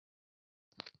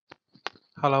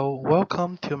Hello,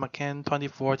 welcome to Mechan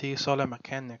 2040 Solar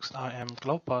Mechanics. I am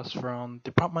Globas from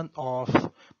Department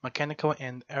of Mechanical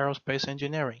and Aerospace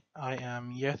Engineering. I am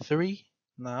year 3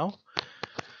 now.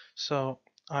 So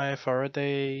I've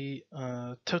already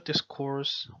took this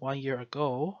course 1 year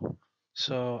ago.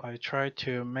 So I try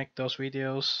to make those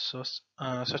videos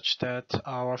such that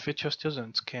our future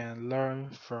students can learn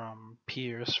from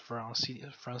peers, from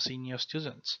senior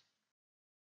students.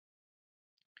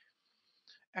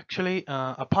 Actually,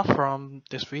 apart from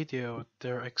this video,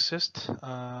 there exist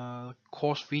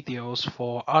course videos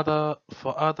for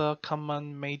other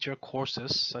common major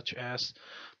courses such as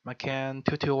Mechan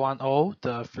 2210,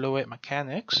 the fluid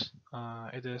mechanics.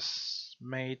 It is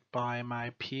made by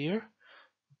my peer,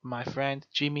 my friend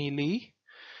Jimmy Lee,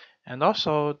 and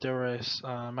also there is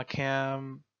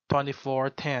Mechan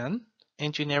 2410,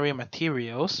 engineering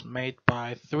materials, made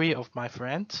by 3 of my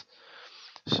friends.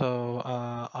 So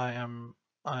I am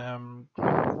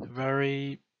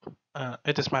very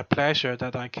it is my pleasure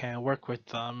that I can work with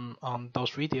them on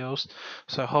those videos.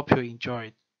 So I hope you enjoy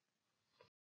it.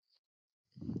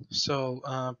 So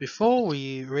before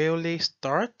we really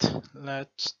start,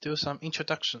 let's do some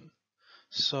introduction.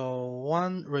 So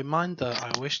one reminder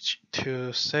I wish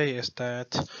to say is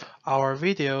that our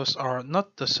videos are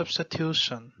not the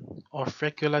substitution of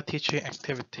regular teaching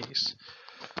activities.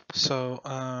 So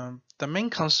the main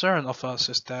concern of us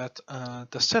is that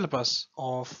the syllabus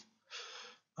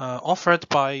offered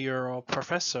by your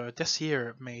professor this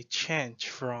year may change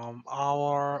from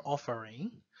our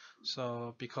offering.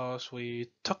 So because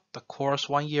we took the course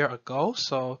 1 year ago,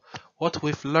 so what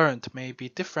we've learned may be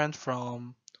different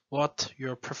from what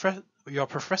your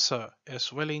professor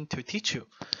is willing to teach you.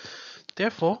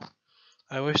 Therefore,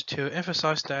 I wish to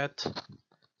emphasize that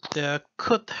there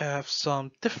could have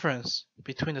some difference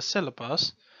between the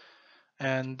syllabus,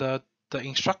 and the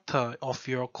instructor of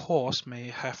your course may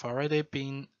have already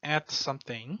been at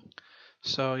something.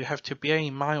 So you have to bear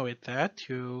in mind with that.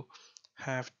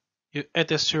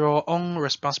 It is your own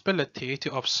responsibility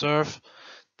to observe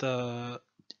the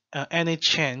any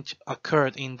change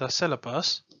occurred in the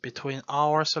syllabus between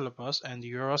our syllabus and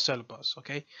your syllabus.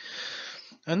 Okay.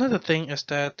 Another thing is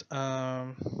that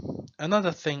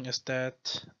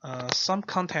some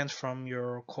content from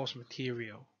your course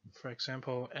material, for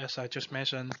example, as I just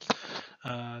mentioned,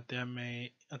 the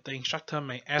instructor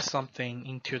may add something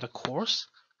into the course.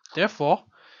 Therefore,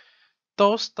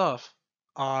 those stuff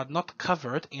are not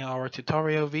covered in our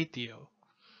tutorial video.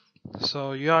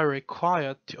 So you are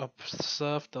required to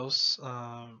observe those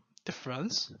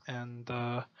difference and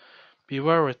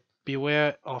beware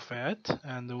of it.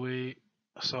 And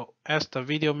so as the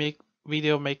video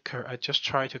maker, I just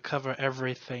try to cover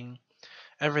everything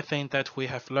that we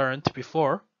have learned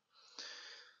before.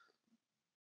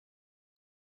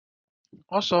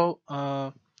 Also,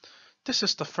 this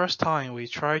is the first time we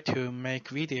try to make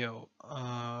video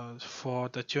for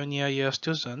the junior year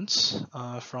students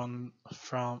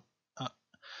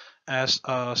as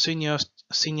a senior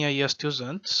year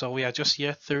student. So we are just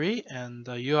year 3 and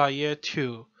you are year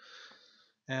 2.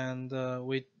 And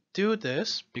we do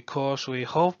this because we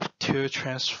hope to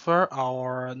transfer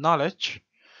our knowledge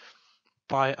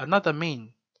by another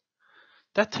mean.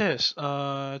 That is,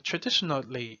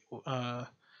 traditionally,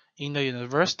 in the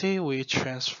university, we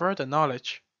transfer the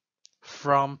knowledge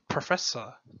from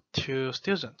professor to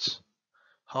students.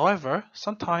 However,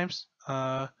 sometimes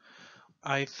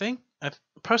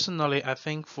personally, I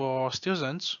think for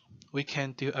students, we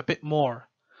can do a bit more.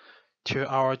 To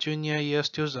our junior year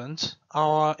students,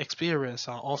 our experience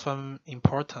are often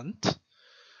important.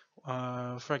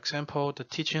 For example, the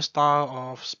teaching style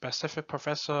of specific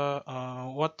professor,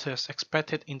 what is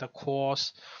expected in the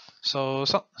course. So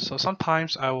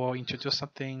sometimes I will introduce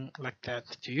something like that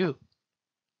to you.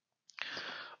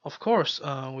 Of course,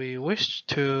 we wish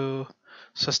to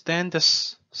sustain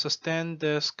this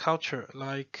culture,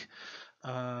 like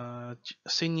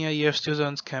senior year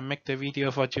students can make the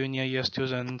video for junior year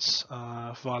students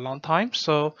for a long time.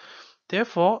 So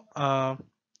therefore,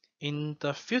 in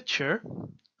the future,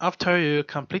 after you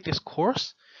complete this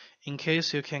course, in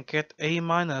case you can get A-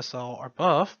 or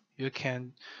above, you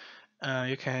can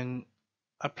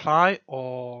apply,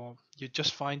 or you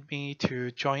just find me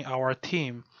to join our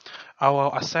team. I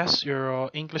will assess your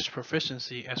English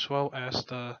proficiency as well as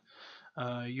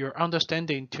your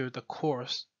understanding to the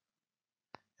course.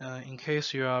 In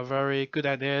case you are very good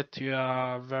at it, you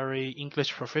are very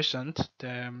English proficient,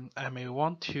 then I may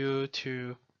want you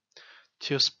to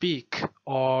speak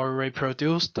or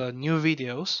reproduce the new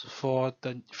videos for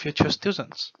the future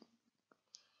students.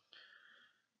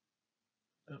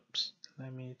 Oops,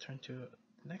 let me turn to the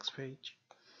next page.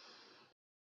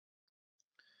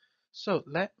 So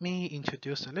let me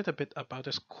introduce a little bit about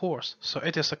this course. So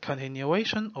it is a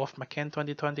continuation of MECH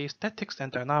 2020 Statics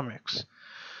and Dynamics.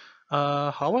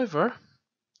 However,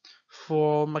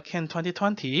 for MECH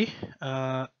 2020,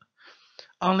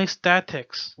 only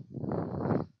statics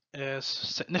is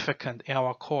significant in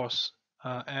our course,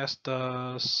 as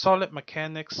the solid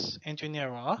mechanics engineer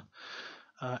are,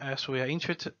 as we are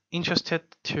interested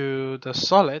to the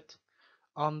solid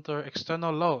under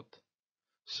external load.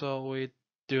 So we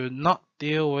do not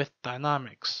deal with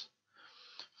dynamics.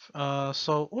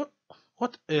 So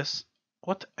what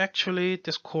actually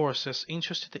this course is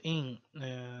interested in?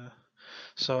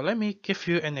 So let me give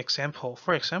you an example.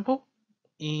 For example,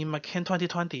 in MECH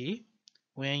 2020,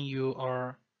 when you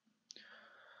are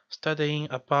studying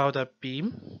about a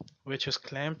beam which is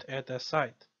clamped at the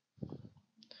site,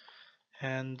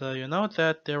 and you know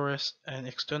that there is an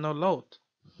external load,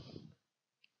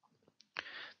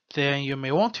 then you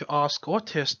may want to ask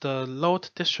what is the load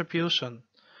distribution,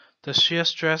 the shear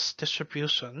stress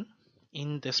distribution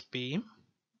in this beam.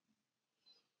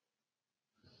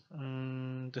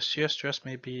 The shear stress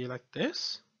may be like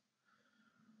this.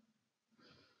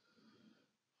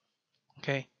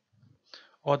 Okay.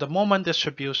 Or the moment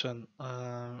distribution.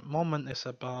 Moment is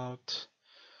about,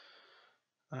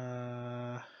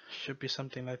 should be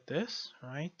something like this,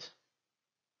 right?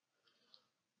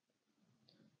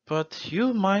 But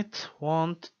you might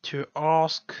want to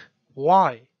ask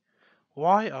why.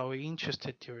 Why are we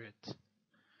interested to it?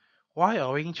 Why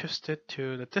are we interested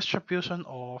to the distribution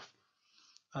of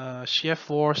shear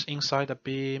force inside the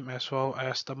beam as well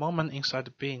as the moment inside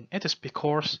the beam? It is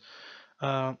because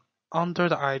under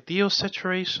the ideal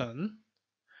situation,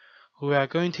 we are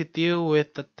going to deal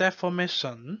with the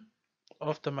deformation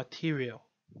of the material.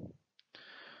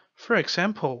 For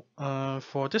example,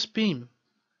 for this beam,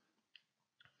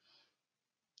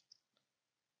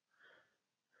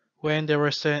 when there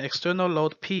is an external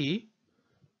load P,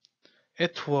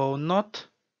 it will not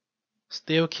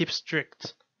still keep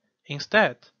strict.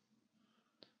 Instead,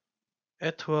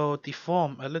 it will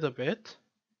deform a little bit.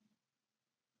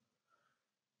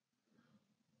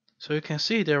 So you can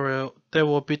see there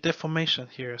will be deformation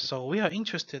here. So we are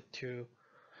interested to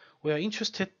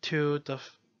the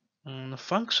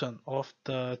function of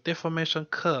the deformation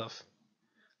curve,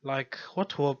 like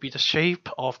what will be the shape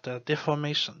of the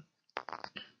deformation.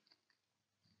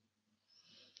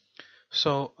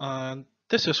 So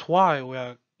this is why we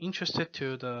are interested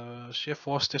to the shear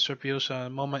force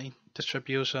distribution, moment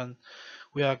distribution.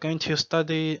 We are going to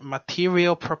study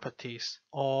material properties,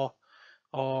 or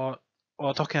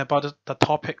talking about the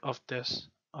topic of this,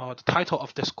 or the title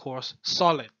of this course,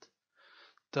 solid.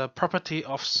 The property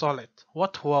of solid.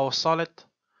 What will solid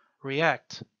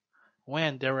react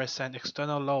when there is an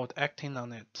external load acting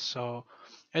on it? So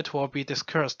it will be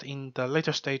discussed in the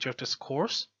later stage of this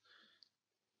course.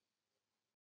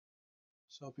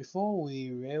 So before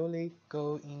we really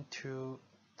go into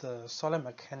the solid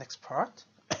mechanics part,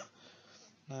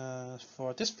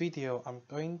 for this video I'm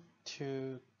going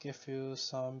to give you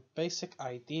some basic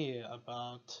idea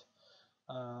about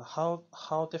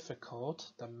how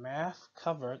difficult the math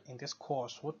covered in this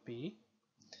course would be,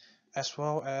 as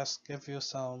well as give you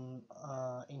some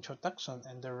introduction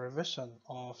and the revision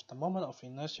of the moment of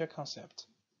inertia concept.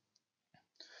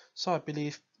 So I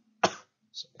believe,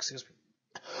 excuse me.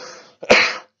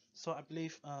 So I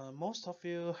believe most of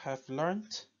you have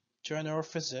learned general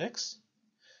physics,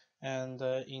 and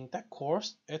in that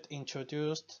course it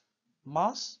introduced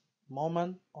mass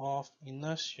moment of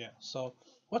inertia. So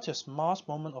what is mass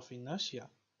moment of inertia?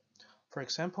 For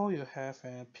example, you have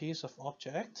a piece of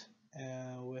object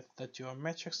with the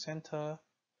geometric center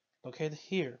located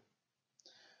here,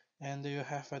 and you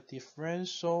have a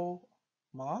differential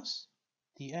mass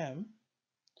dm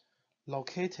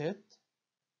located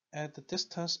at the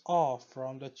distance r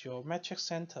from the geometric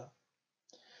center.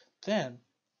 Then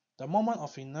the moment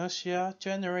of inertia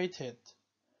generated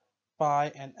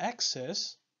by an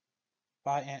axis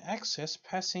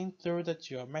passing through the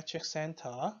geometric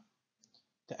center.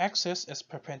 The axis is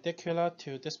perpendicular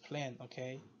to this plane,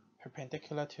 okay?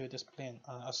 Perpendicular to this plane.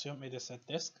 Assume it is a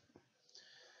disk.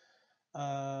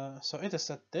 So it is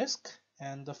a disk,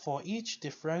 and for each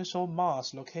differential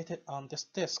mass located on this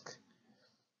disk,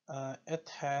 it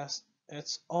has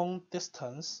its own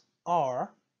distance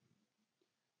r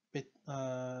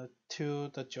to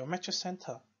the geometric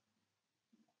center.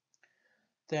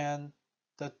 Then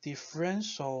the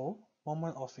differential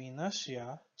moment of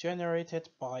inertia generated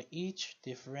by each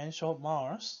differential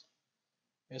mass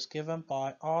is given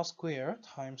by r squared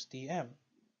times dm.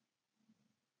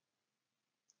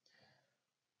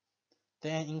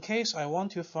 Then in case I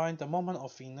want to find the moment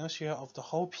of inertia of the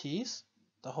whole piece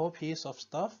of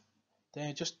stuff, then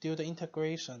you just do the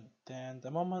integration. Then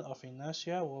the moment of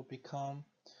inertia will become,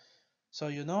 so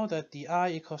you know that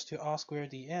dI equals to r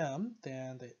squared dm,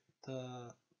 then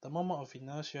the moment of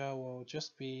inertia will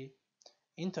just be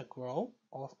integral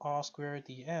of r squared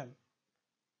dm.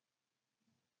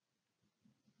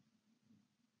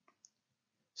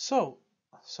 So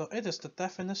it is the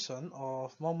definition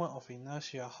of moment of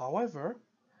inertia. However,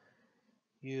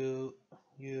 you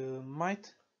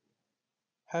might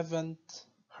haven't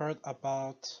heard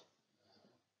about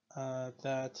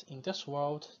that in this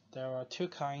world there are two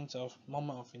kinds of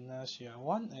moment of inertia.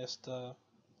 One is the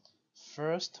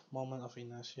first moment of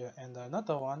inertia and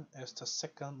another one is the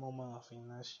second moment of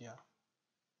inertia.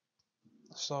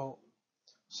 So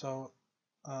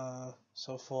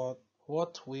for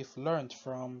what we've learned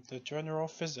from the general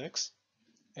physics,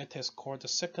 it is called the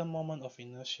second moment of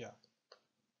inertia.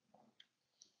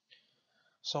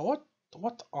 So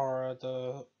what are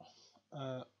the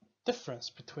difference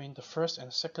between the first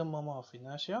and second moment of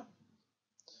inertia?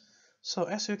 So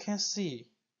as you can see,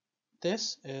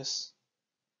 this is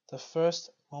the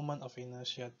first moment of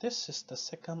inertia. This is the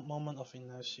second moment of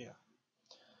inertia.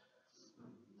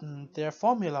 Their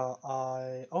formula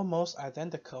are almost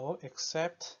identical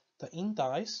except the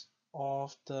indice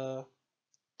of the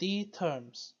d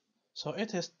terms. So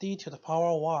it is d to the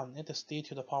power 1, it is d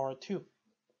to the power 2.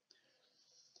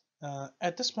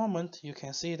 At this moment, you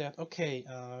can see that, okay,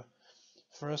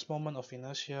 first moment of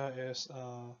inertia is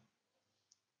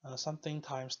something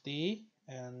times d,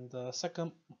 and the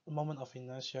second moment of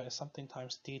inertia is something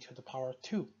times d to the power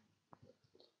 2.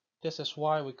 This is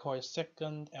why we call it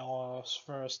second or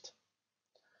first.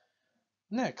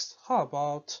 Next, how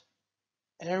about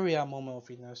area moment of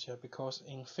inertia? Because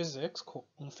in physics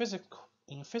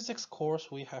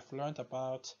course we have learned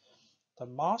about the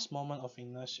mass moment of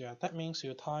inertia. That means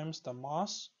you times the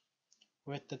mass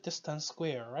with the distance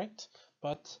square, right?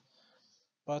 But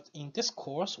in this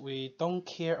course we don't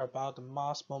care about the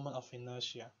mass moment of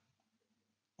inertia.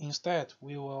 Instead,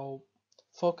 we will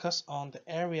focus on the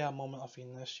area moment of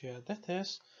inertia. That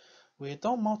is, we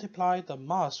don't multiply the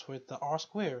mass with the r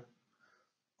square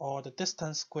or the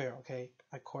distance square. Okay,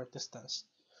 I call it distance.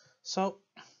 So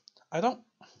I don't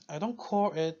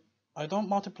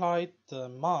multiply the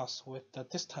mass with the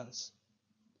distance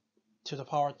to the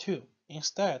power 2.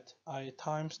 Instead, I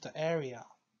times the area.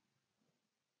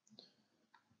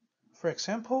 For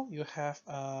example, you have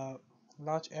a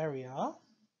large area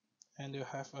and you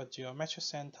have a geometric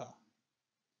center.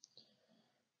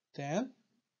 Then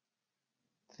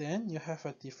you have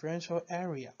a differential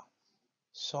area.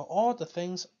 So all the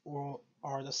things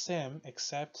are the same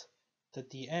except the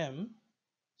dm.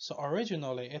 So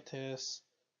originally it is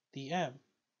dm,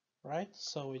 right?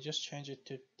 So we just change it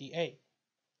to dA.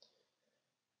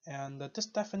 And this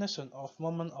definition of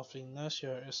moment of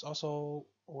inertia is also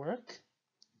work.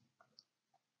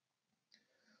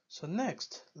 So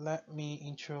next, let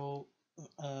me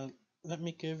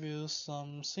give you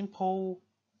some simple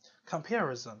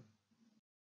comparison.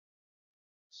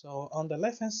 So on the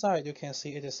left hand side, you can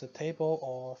see it is a table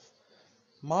of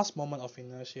mass moment of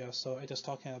inertia. So it is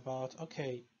talking about,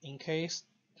 okay, in case,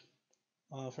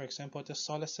 for example, this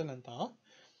solid cylinder,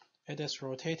 it is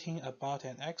rotating about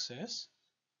an axis.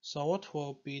 So what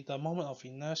will be the moment of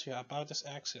inertia about this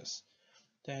axis?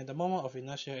 Then the moment of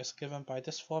inertia is given by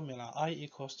this formula, I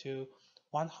equals to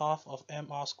 1/2 of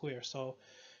mr squared. So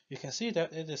you can see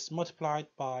that it is multiplied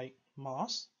by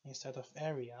mass instead of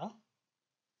area.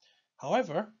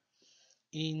 However,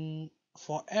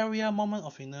 for area moment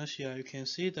of inertia, you can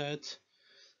see that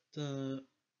the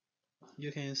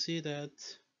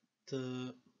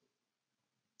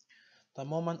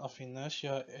moment of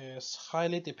inertia is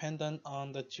highly dependent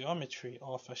on the geometry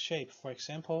of a shape. For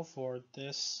example, for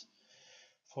this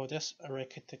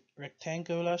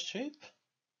rectangular shape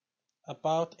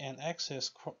about an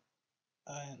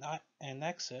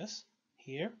axis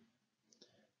here,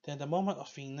 then the moment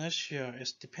of inertia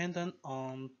is dependent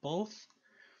on both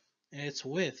its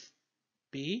width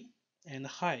b and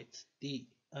height d,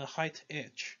 height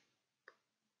h.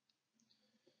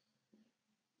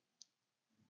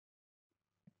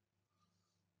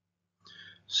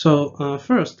 So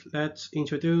first, let's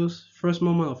introduce first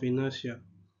moment of inertia.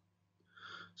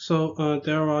 So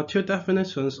there are two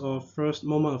definitions of first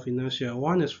moment of inertia.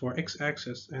 One is for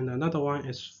x-axis and another one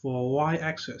is for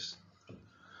y-axis.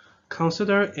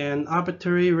 Consider an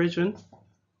arbitrary region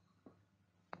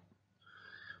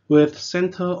with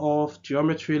center of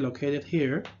geometry located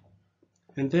here,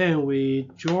 and then we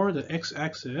draw the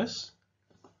x-axis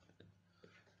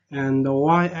and the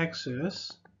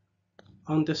y-axis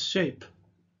on this shape.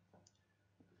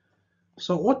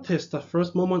 So what is the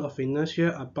first moment of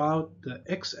inertia about the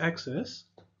x-axis?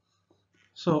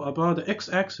 So about the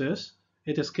x-axis,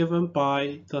 it is given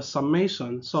by the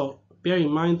summation. So bear in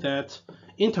mind that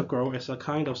integral is a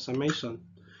kind of summation.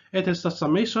 It is the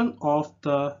summation of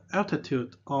the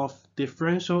altitude of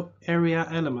differential area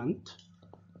element.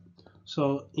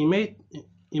 So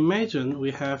imagine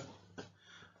we have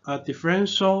a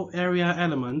differential area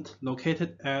element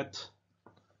located at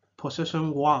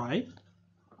position y.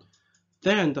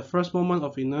 Then the first moment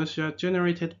of inertia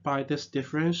generated by this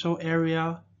differential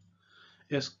area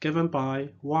is given by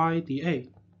y dA.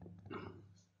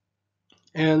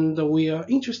 And we are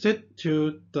interested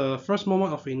to the first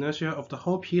moment of inertia of the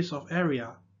whole piece of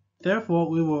area. Therefore,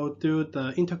 we will do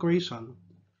the integration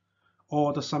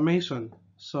or the summation.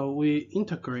 So we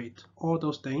integrate all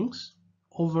those things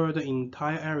over the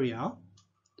entire area.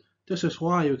 This is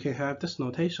why you can have this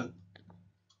notation.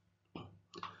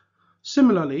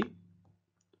 Similarly,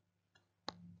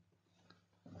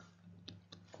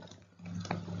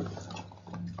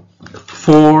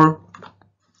 for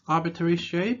arbitrary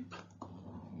shape,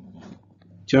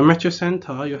 geometric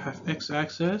center, you have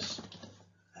x-axis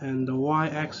and the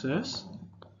y-axis.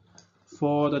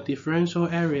 For the differential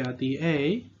area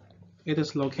dA, it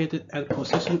is located at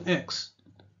position x.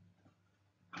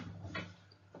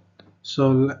 So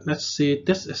let's see,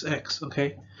 this is x,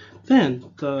 okay? Then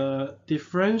the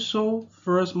differential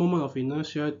first moment of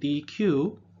inertia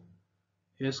dq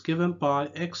is given by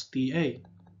x dA.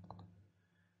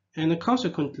 And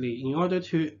consequently, in order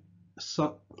to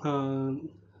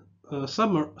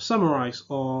summarize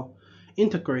or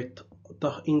integrate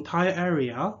the entire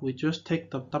area, we just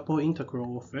take the double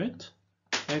integral of it,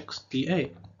 x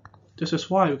dA. This is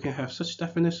why we can have such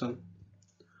definition.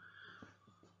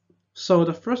 So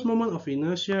the first moment of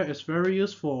inertia is very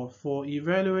useful for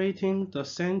evaluating the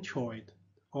centroid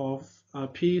of a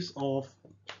piece of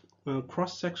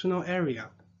cross-sectional area.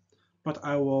 But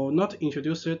I will not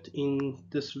introduce it in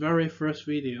this very first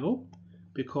video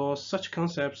because such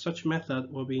concept, such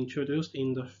method will be introduced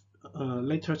in the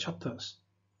later chapters.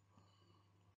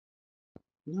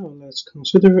 Now let's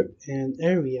consider an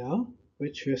area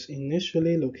which is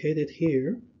initially located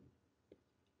here,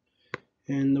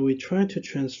 and we try to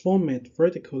transform it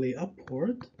vertically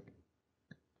upward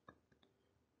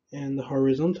and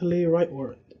horizontally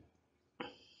rightward.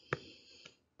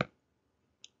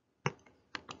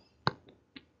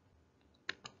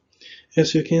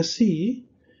 As you can see,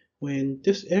 when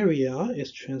this area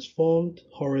is transformed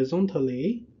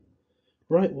horizontally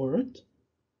rightward,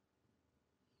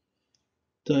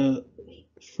 the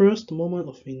first moment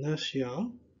of inertia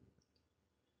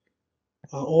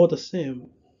are all the same.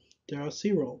 They are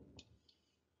zero.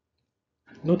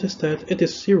 Notice that it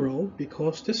is zero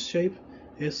because this shape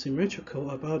is symmetrical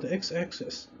about the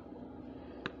x-axis.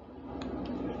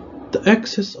 The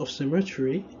axis of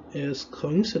symmetry is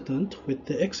coincident with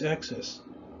the x-axis.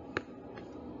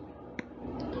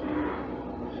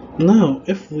 Now,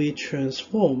 if we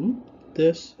transform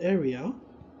this area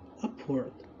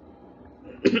upward,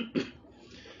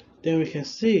 then we can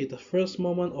see the first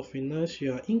moment of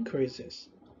inertia increases.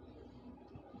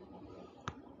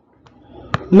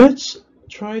 Let's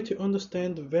try to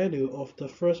understand the value of the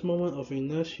first moment of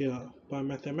inertia by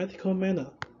mathematical manner.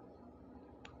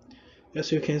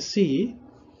 As you can see,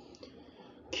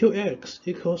 Qx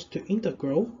equals to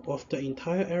integral of the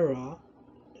entire area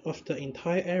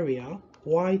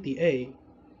y dA.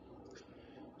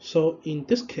 So in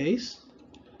this case,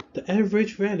 the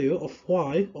average value of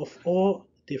y of all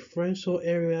differential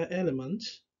area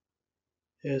elements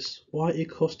is y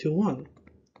equals to 1.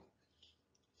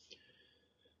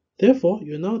 Therefore,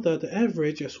 you know that the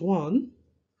average is 1,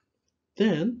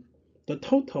 then the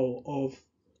total of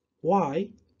y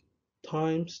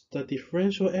times the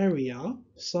differential area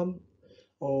sum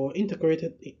or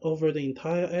integrated over the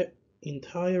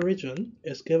entire region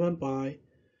is given by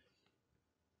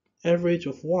average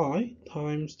of y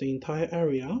times the entire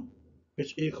area,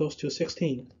 which equals to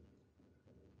 16.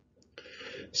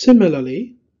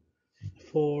 Similarly,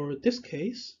 for this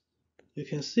case, you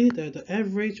can see that the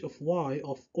average of y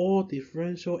of all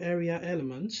differential area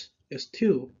elements is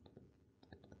 2.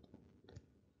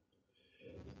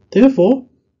 Therefore,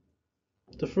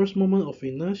 the first moment of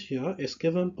inertia is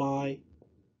given by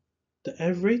the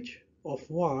average of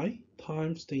y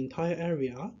times the entire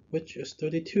area, which is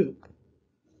 32.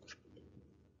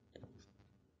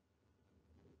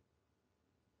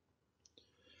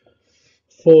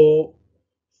 For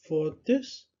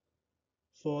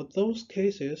those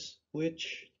cases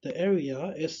which the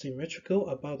area is symmetrical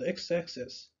about the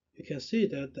x-axis, you can see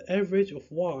that the average of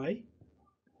y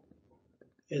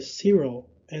is 0,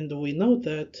 and we know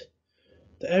that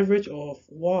the average of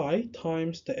y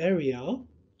times the area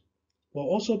will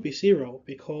also be 0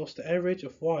 because the average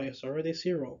of y is already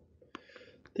 0.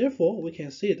 Therefore, we can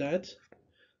see that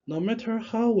no matter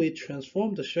how we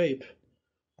transform the shape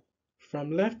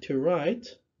from left to right,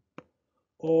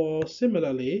 or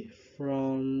similarly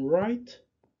from right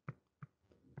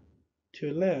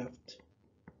to left,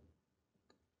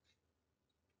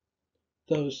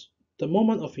 the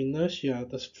moment of inertia,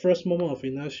 the first moment of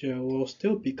inertia, will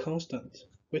still be constant,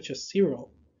 which is 0.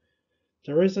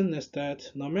 The reason is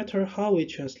that no matter how we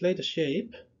translate the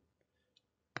shape,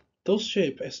 those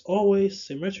shape is always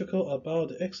symmetrical about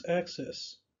the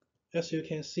x-axis, as you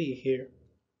can see here.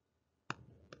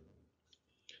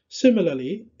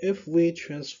 Similarly, if we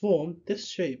transform this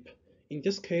shape, in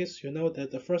this case, you know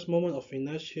that the first moment of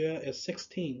inertia is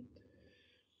 16.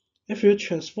 If you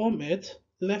transform it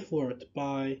leftward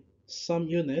by some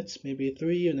units, maybe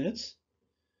 3 units,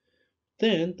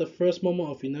 then the first moment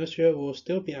of inertia will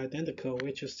still be identical,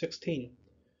 which is 16,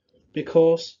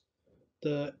 because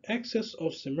the axis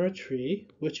of symmetry,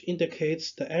 which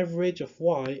indicates the average of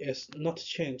y, is not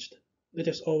changed. It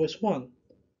is always 1,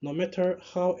 no matter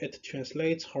how it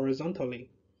translates horizontally.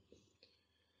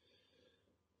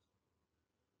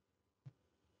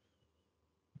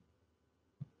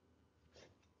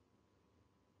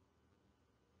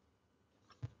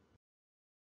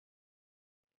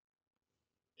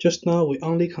 Just now we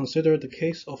only consider the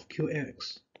case of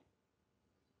Qx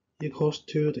equals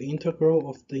to the integral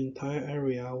of the entire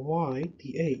area y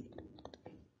dA.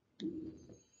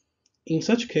 In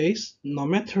such case, no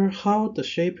matter how the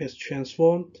shape is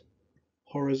transformed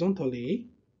horizontally,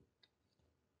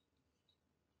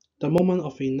 the moment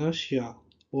of inertia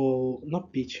will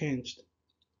not be changed.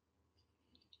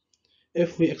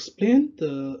 If we explain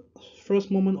the first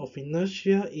moment of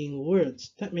inertia in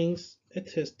words, that means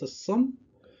it is the sum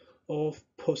of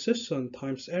position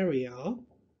times area.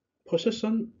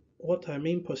 Position, what I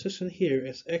mean position here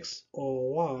is x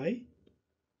or y,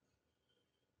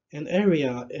 and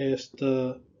area is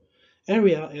the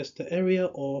area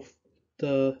of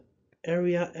the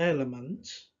area element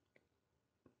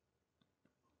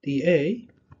dA,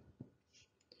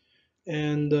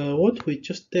 and what we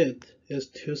just did is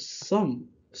to sum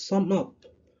up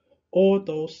all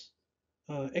those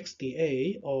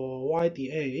xdA or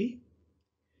yDA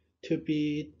to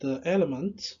be the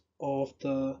element of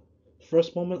the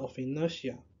first moment of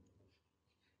inertia.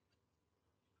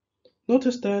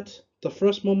 Notice that the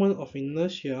first moment of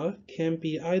inertia can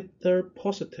be either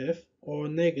positive or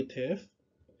negative.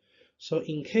 So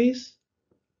in case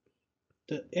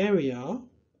the area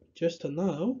just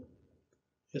now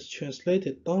is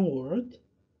translated downward,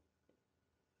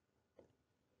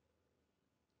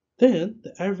 then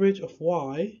the average of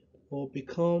y will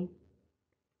become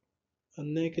a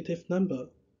negative number,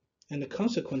 and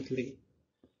consequently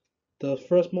the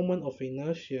first moment of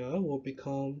inertia will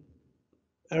become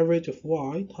average of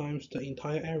y times the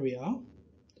entire area,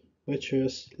 which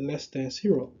is less than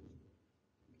 0.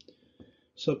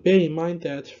 So bear in mind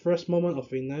that first moment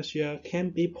of inertia can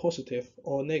be positive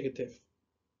or negative.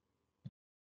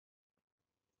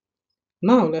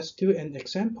 Now let's do an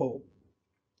example.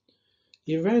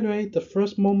 Evaluate the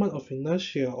first moment of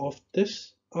inertia of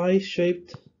this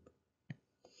I-shaped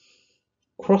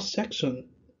cross-section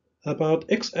about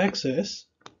x-axis,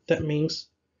 that means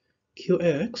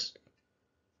qx,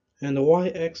 and the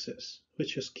y-axis,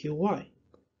 which is qy.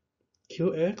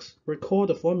 Qx, recall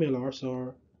the formulas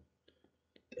are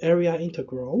the area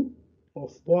integral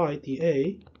of y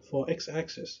dA for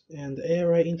x-axis and the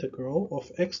area integral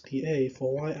of x dA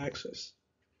for y-axis.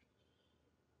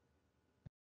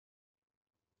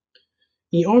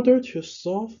 In order to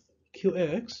solve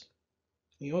Qx,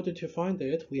 in order to find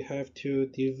it, we have to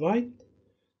divide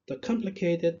the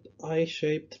complicated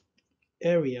I-shaped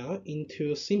area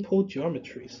into simple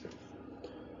geometries.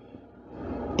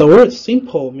 The word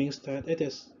simple means that it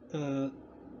is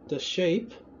the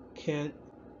shape can,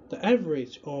 the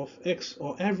average of x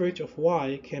or average of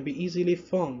y can be easily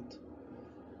found.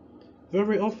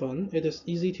 Very often it is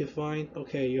easy to find,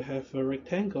 okay, you have a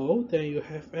rectangle, then you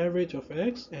have average of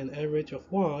x and average of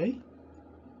y.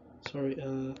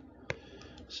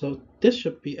 So this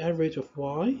should be average of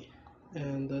y,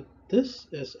 and this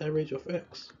is average of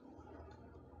x.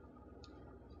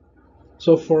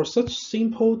 So for such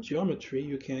simple geometry,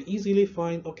 you can easily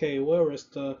find, okay, where is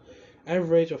the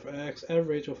average of x,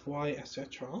 average of y,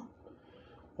 etc.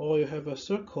 Or you have a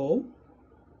circle,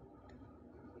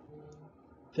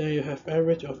 then you have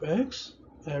average of x,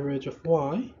 average of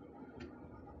y.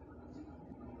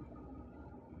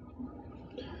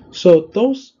 So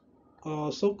those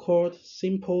so-called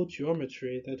simple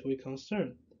geometry that we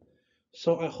concern.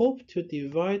 So I hope to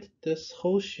divide this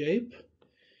whole shape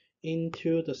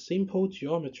into the simple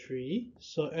geometry.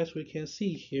 So as we can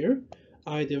see here,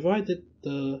 I divided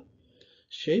the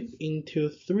shape into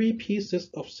 3 pieces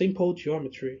of simple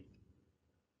geometry.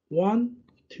 1,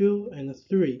 2, and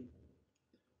 3.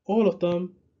 All of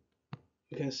them,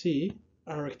 you can see,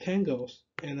 are rectangles,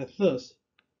 and thus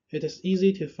it is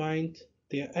easy to find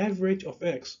their average of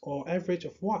x or average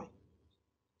of y.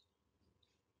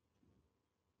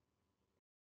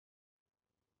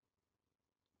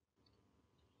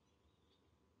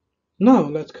 Now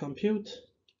let's compute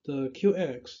the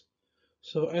qx.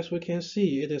 So as we can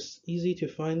see, it is easy to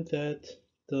find that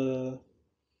the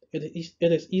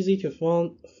qx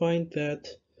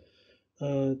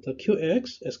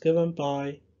is given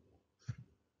by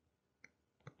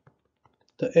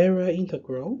the area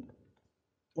integral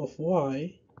of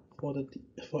y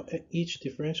for each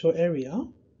differential area,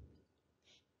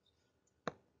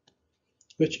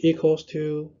 which equals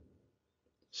to,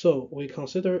 so we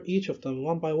consider each of them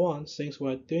one by one since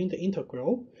we're doing the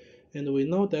integral, and we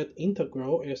know that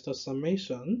integral is the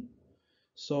summation.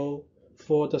 So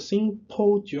for the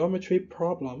simple geometry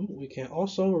problem, we can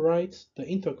also write the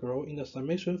integral in the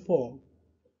summation form.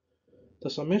 The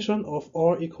summation of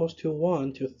r equals to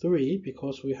 1 to 3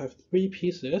 because we have 3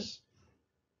 pieces,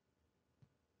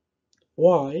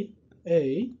 y,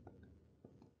 a,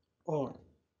 r.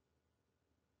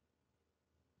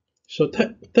 So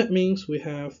that means we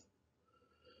have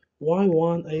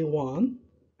y1a1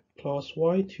 plus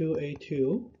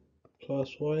y2a2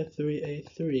 plus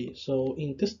y3a3. So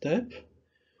in this step,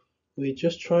 we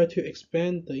just try to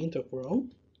expand the integral.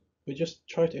 We just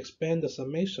try to expand the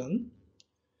summation.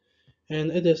 And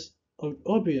it is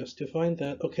obvious to find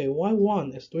that, okay,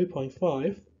 y1 is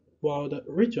 3.5, while the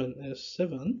region is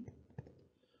 7.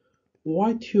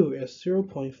 y2 is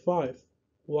 0.5,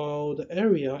 while the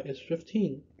area is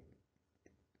 15.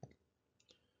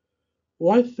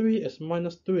 y3 is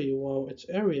minus 3, while its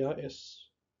area is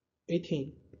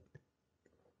 18.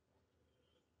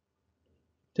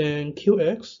 Then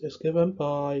qx is given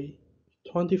by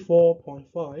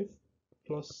 24.5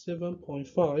 plus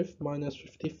 7.5 minus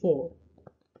 54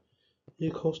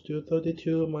 equals to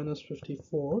 32 minus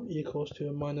 54 equals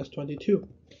to minus 22.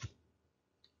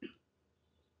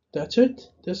 That's it.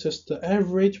 This is the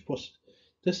average.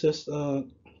 This is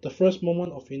the first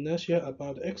moment of inertia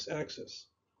about the x-axis.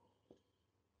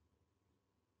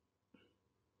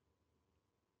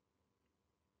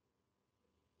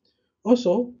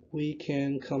 Also, we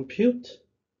can compute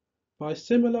by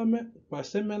similar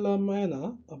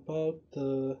manner about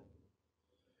the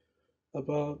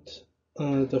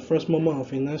first moment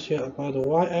of inertia about the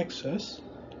y-axis.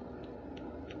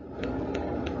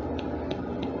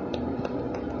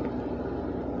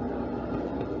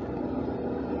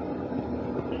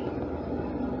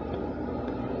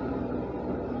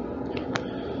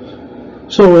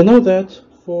 So we know that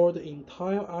for the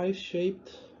entire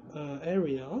I-shaped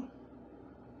area,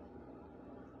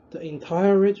 the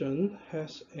entire region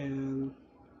has an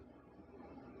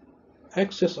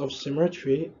axis of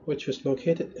symmetry which is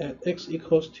located at x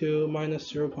equals to minus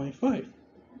 0.5.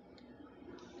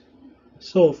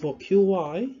 So for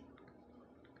Qy,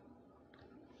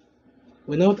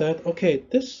 we know that, okay,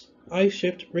 this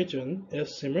I-shaped region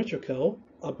is symmetrical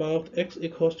about x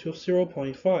equals to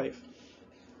 0.5.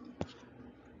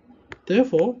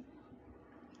 Therefore,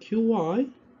 Qy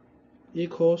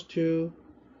equals to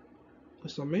the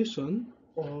summation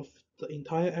of the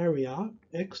entire area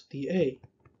x dA.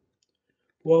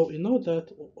 Well, we know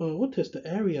that what is the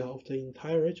area of the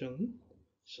entire region?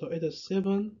 So it is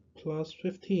 7 plus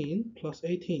 15 plus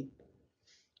 18,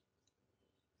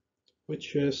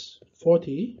 which is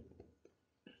 40.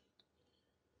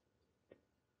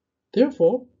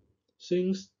 Therefore,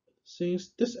 since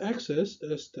this axis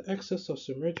is the axis of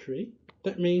symmetry,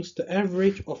 that means the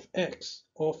average of x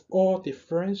of all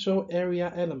differential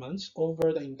area elements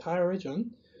over the entire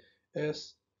region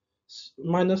is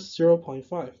minus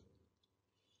 0.5.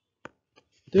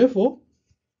 Therefore,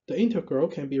 the integral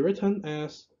can be written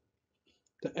as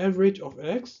the average of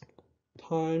x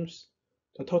times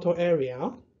the total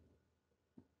area,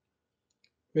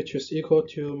 which is equal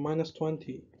to minus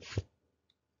 20.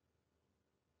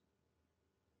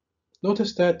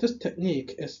 Notice that this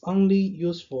technique is only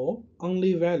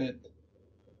valid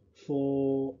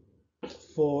for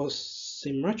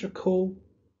symmetrical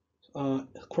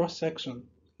cross-section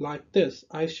like this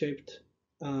I-shaped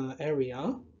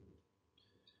area.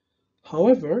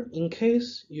 However, in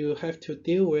case you have to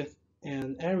deal with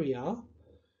an area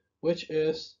which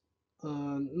is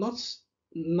not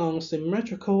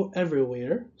non-symmetrical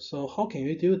everywhere. So how can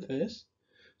we do this?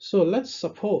 So let's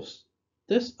suppose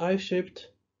this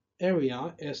I-shaped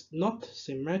area is not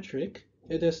symmetric,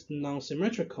 it is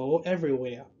non-symmetrical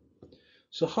everywhere.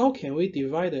 So how can we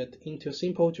divide it into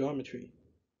simple geometry?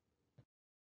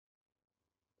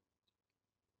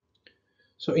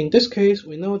 So in this case,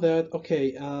 we know that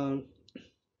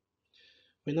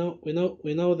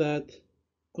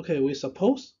we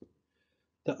suppose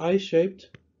the I shape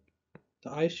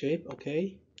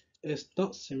is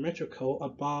not symmetrical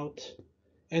about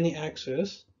any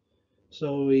axis.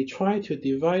 So we try to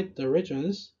divide the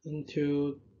regions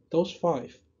into those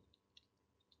 5.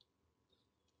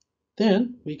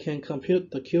 Then we can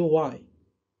compute the QY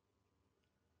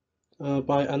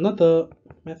by another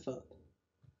method.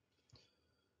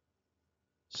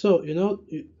 So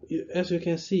as you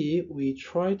can see, we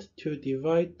tried to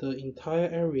divide the entire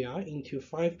area into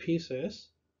 5 pieces.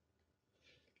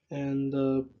 And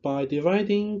by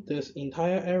dividing this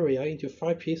entire area into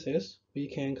 5 pieces, we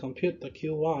can compute the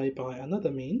QY by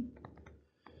another mean.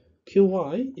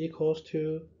 QY equals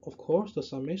to, of course, the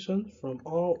summation from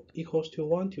R equals to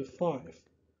 1 to 5.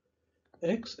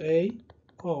 XA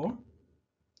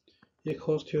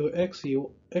equals to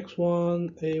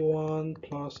x1 a1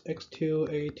 plus x2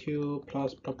 a2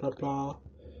 plus blah blah blah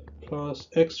plus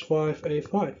x5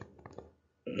 a5.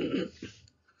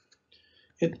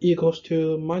 It equals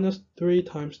to minus 3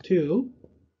 times 2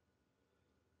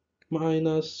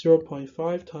 minus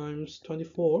 0.5 times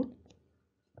 24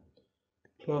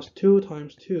 plus 2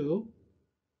 times 2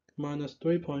 minus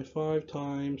 3.5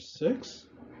 times 6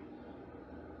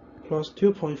 plus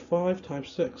 2.5 times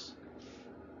 6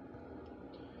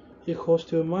 equals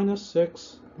to minus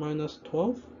 6 minus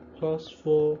 12 plus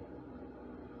 4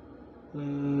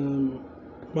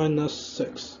 minus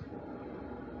 6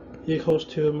 equals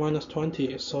to minus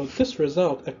 20. So this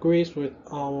result agrees with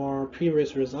our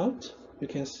previous result,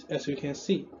 as you can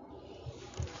see.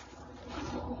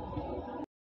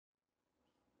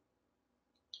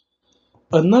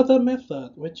 Another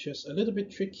method, which is a little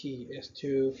bit tricky, is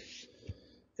to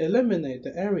eliminate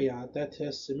the area that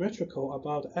is symmetrical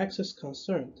about the axis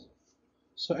concerned.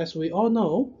 So as we all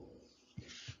know,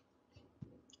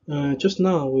 just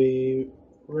now we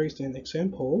raised an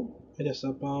example. It is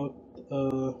about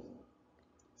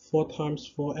 4 times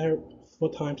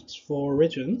 4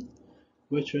 region,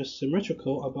 which is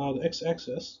symmetrical about the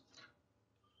x-axis.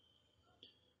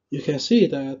 You can see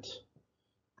that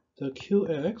the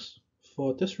qx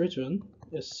for this region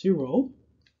is 0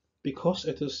 because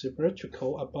it is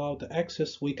symmetrical about the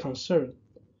axis we concern.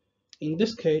 In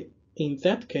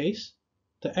that case,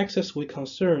 the axis we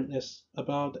concern is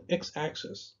about the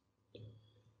x-axis.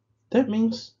 That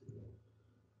means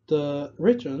the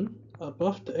region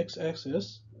above the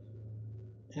x-axis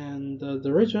and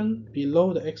the region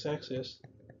below the x-axis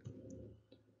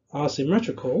are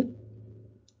symmetrical,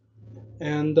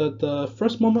 and the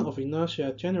first moment of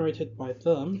inertia generated by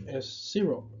them is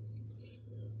 0.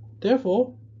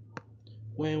 Therefore,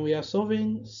 when we are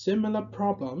solving similar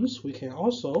problems, we can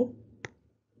also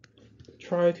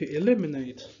try to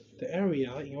eliminate the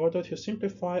area in order to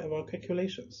simplify our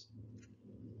calculations.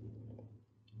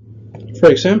 For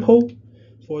example,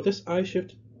 for this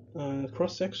I-shaped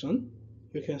cross-section,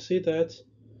 you can see that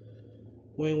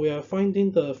when we are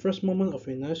finding the first moment of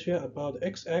inertia about the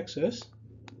x-axis,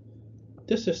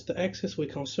 this is the axis we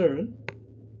concern.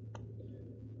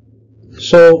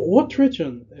 So what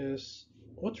region is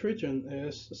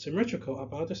symmetrical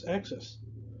about this axis?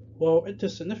 Well, it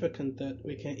is significant that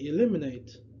we can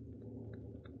eliminate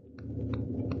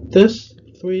this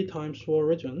 3 times 4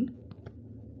 region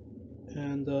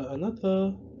and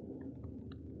another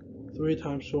 3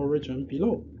 times 4 region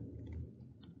below.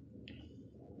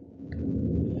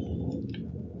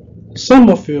 Some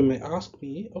of you may ask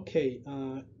me, okay,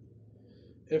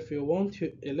 if you want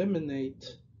to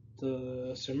eliminate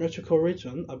the symmetrical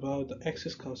region about the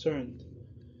axis concerned,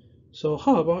 so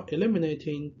how about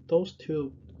eliminating those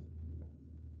 2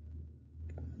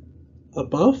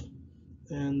 above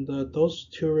and those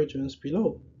 2 regions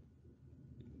below?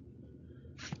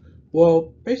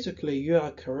 Well, basically you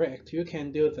are correct, you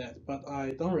can do that, but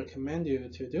I don't recommend you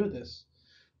to do this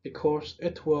because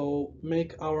it will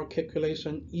make our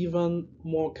calculation even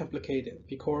more complicated,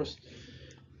 because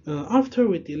after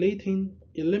we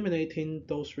eliminating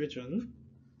those regions,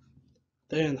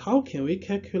 then how can we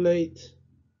calculate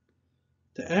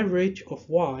the average of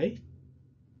y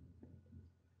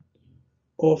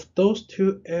of those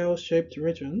 2 L-shaped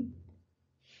regions?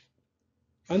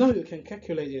 I know you can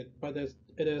calculate it, but it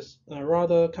is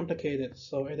rather complicated,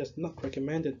 so it is not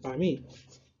recommended by me.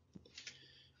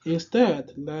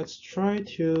 Instead, let's try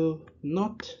to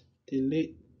not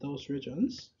delete those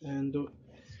regions, and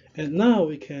now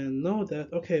we can know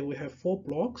that, okay, we have 4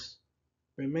 blocks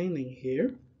remaining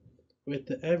here with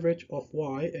the average of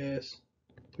y is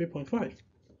 3.5.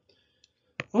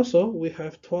 Also, we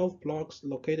have 12 blocks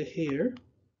located here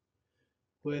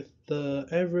with the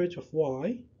average of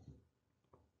y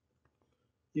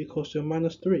equals to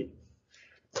 -3.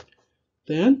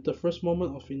 Then the first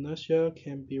moment of inertia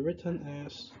can be written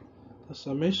as the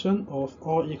summation of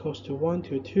r equals to 1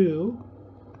 to 2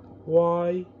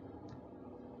 y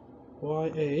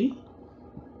ya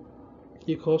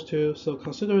equals to, so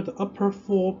consider the upper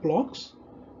 4 blocks,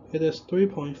 it is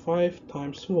 3.5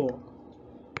 times 4.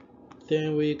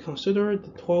 Then we consider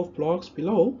the 12 blocks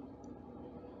below,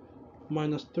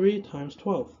 minus 3 times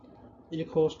 12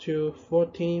 equals to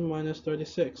 14 minus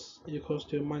 36 equals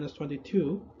to minus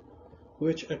 22,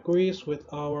 which agrees with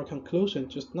our conclusion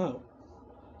just now.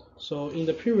 So in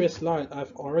the previous slide,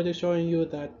 I've already shown you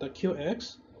that the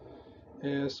Qx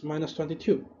is minus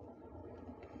 22.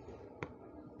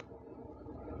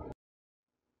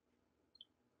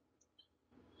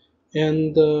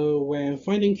 And when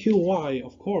finding Qy,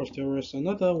 of course, there is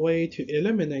another way to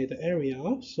eliminate the area.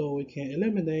 So we can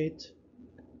eliminate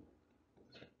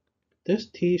this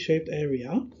T-shaped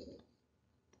area.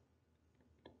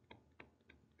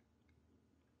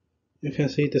 You can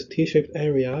see this T-shaped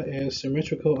area is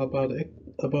symmetrical about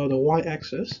the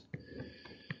y-axis.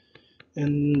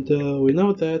 And we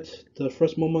know that the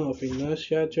first moment of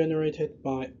inertia generated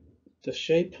by the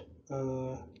shape,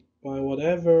 by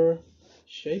whatever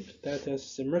shape that is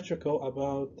symmetrical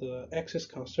about the axis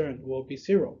concerned, will be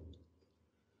 0.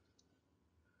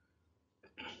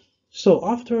 So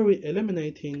after we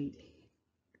eliminating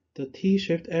the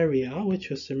T-shaped area,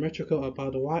 which is symmetrical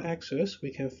about the y-axis,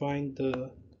 we can find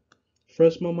the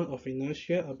first moment of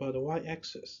inertia about the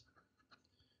y-axis.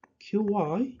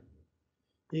 Qy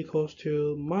equals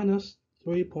to minus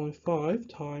 3.5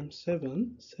 times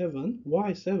 7,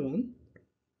 y7,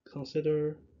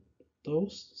 consider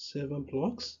those 7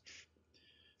 blocks,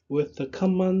 with the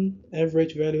common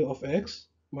average value of x,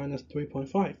 minus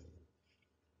 3.5.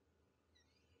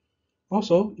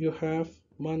 Also, you have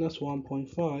minus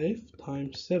 1.5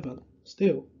 times 7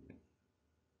 still.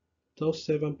 Those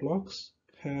 7 blocks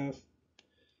have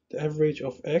the average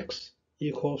of x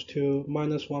equals to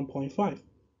minus 1.5.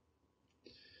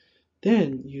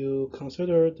 Then you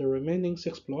consider the remaining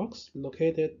 6 blocks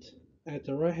located at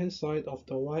the right hand side of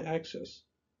the y-axis.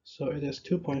 So it is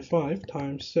 2.5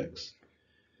 times 6.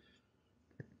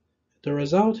 The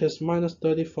result is minus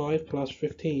 35 plus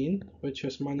 15, which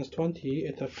is minus 20.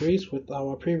 It agrees with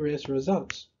our previous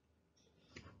results.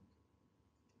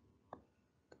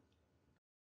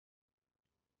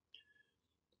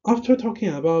 After talking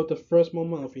about the first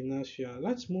moment of inertia,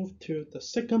 let's move to the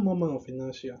second moment of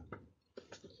inertia.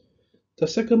 The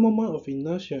second moment of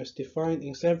inertia is defined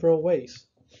in several ways.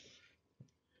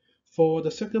 For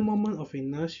the second moment of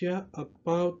inertia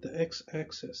about the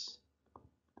x-axis,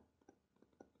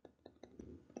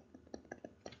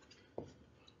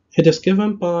 it is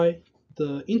given by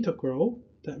the integral,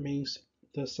 that means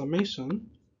the summation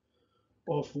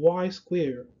of y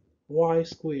squared.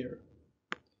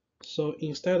 So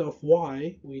instead of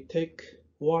y, we take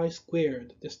y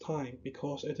squared this time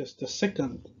because it is the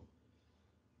second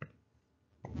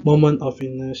moment of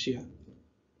inertia.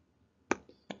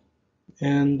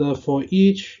 And for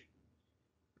each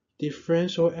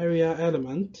differential area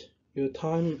element, you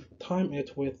time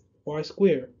it with y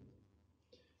squared,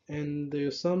 and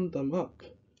you sum them up.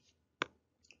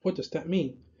 What does that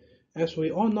mean? As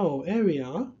we all know,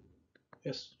 area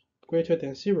is greater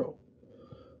than 0,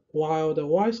 while the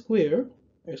y squared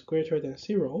is greater than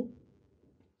 0,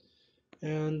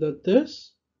 and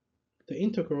this, the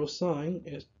integral sign,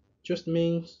 just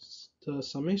means the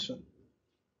summation.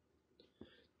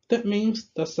 That means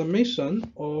the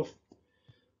summation of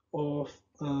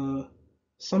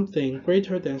something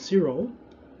greater than 0,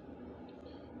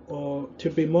 or to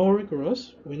be more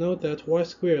rigorous, we know that y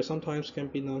squared sometimes can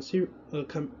be non-zero,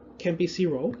 can be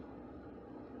 0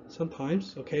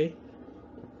 sometimes, okay?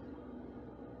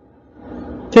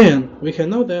 Then we can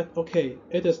know that, okay,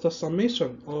 it is the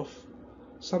summation of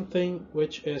something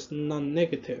which is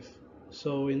non-negative.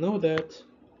 So we know that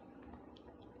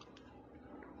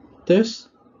this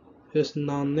is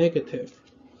non-negative.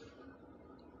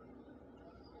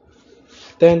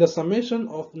 Then the summation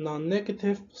of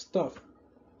non-negative stuff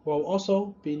will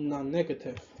also be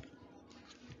non-negative.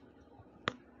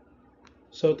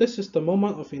 So this is the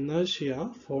moment of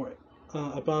inertia for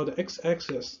about the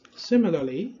x-axis.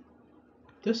 Similarly,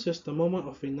 this is the moment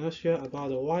of inertia about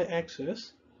the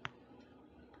y-axis.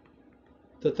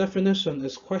 the definition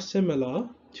is quite similar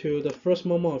to the first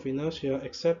moment of inertia,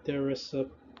 except there is a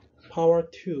power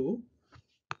 2.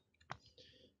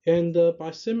 And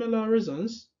by similar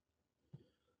reasons,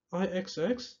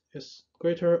 Ixx is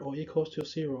greater or equal to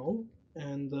 0,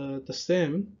 and the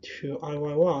same to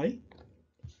Iyy.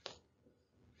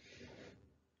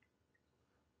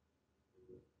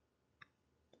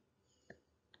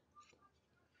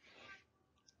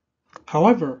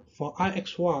 However, for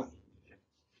Ixy,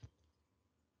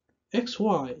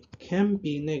 xy can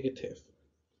be negative.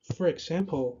 For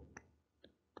example,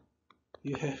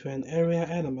 you have an area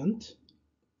element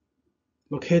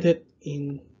located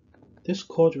in this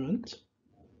quadrant.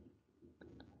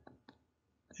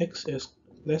 X is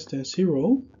less than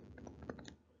 0,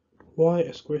 y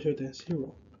is greater than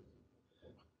 0.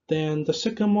 Then the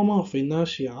second moment of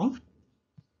inertia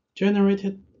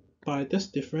generated by this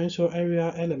differential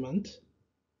area element,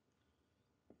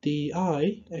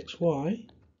 dI xy,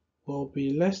 will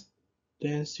be less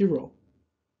than 0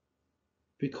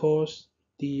 because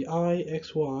dI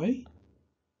xy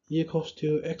equals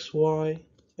to xy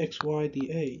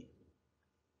dA.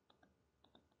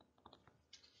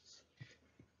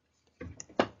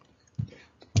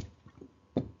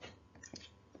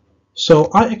 So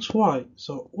Ixy,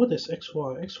 so what is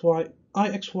xy?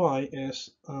 Ixy is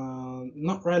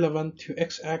not relevant to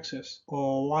x-axis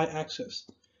or y-axis.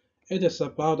 It is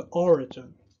about the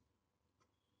origin.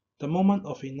 The moment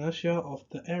of inertia of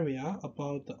the area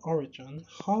about the origin,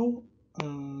 how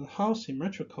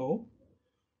symmetrical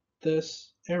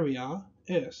this area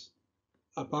is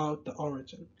about the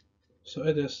origin. So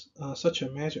it is such a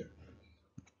measure.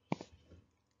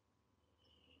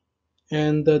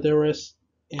 And there is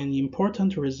an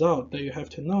important result that you have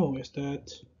to know is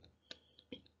that,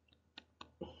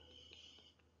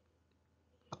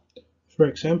 for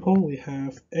example, we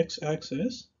have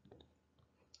x-axis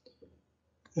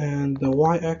and the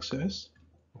y-axis.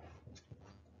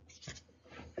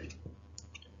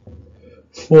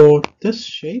 For this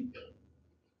shape,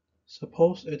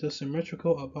 suppose it is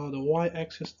symmetrical about the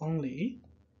y-axis only,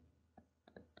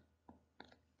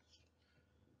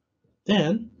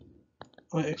 then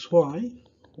Ixy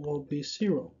will be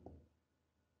 0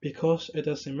 because it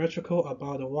is symmetrical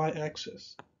about the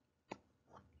y-axis.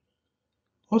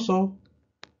 Also,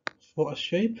 for a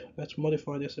shape, let's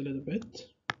modify this a little bit.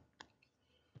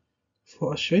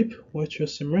 For a shape which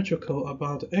is symmetrical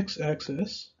about the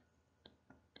x-axis,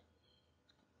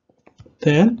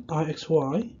 then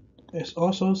Ixy is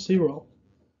also 0.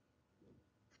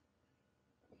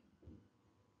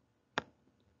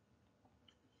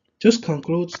 This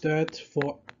concludes that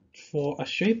for a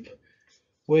shape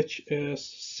which is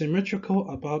symmetrical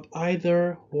about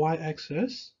either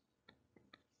y-axis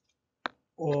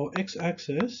or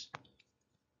x-axis,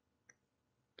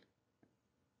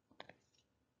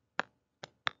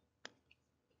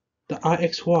 the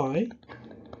Ixy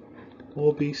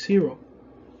will be 0.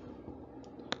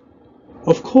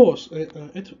 Of course,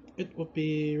 it would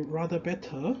be rather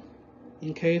better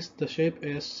in case the shape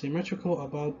is symmetrical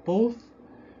about both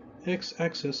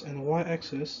x-axis and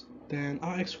y-axis, then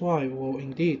Ixy will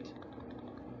indeed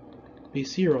be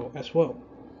 0 as well.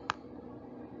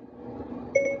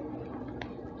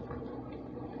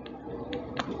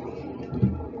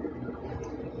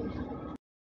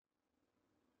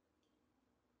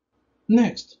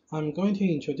 Next, I'm going to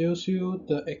introduce you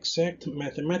the exact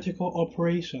mathematical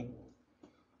operation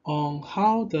on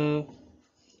how the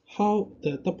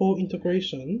double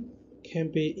integration can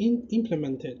be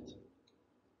implemented.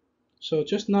 So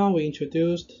just now we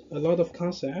introduced a lot of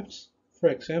concepts. For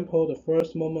example, the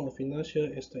first moment of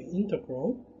inertia is the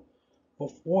integral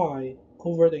of y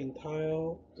over the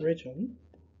entire region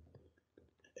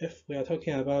if we are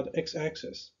talking about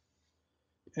x-axis,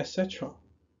 etc.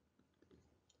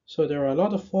 So there are a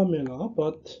lot of formula,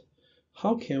 but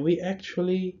how can we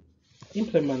actually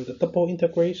implement the double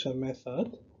integration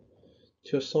method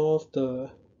to solve the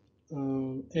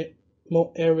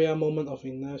area moment of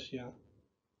inertia?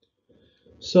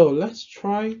 So let's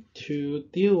try to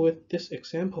deal with this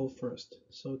example first.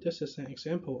 So this is an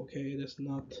example, okay? It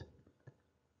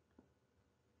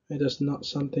is not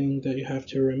something that you have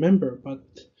to remember, but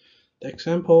the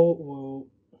example will,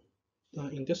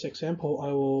 in this example,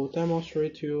 I will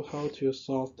demonstrate to you how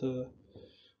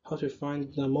to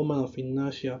find the moment of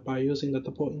inertia by using the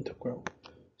double integral.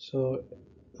 So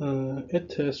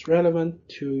it is relevant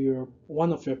to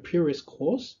one of your previous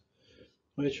course,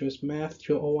 which is Math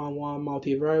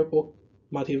 2011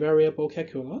 multivariable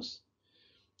calculus,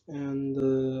 and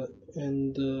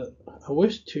I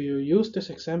wish to use this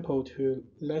example to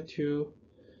let you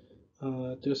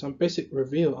do some basic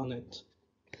review on it.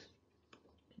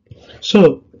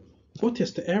 So, what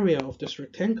is the area of this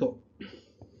rectangle?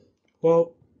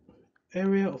 Well,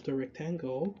 area of the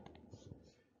rectangle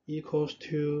equals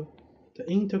to the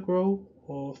integral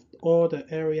of all the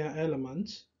area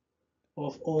elements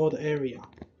of all the area.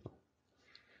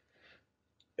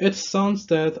 It sounds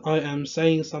that I am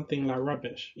saying something like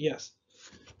rubbish. Yes,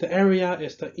 the area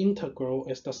is the integral,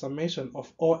 is the summation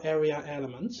of all area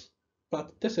elements,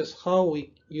 but this is how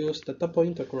we use the double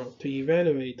integral to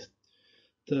evaluate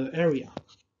the area.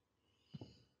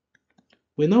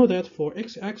 We know that for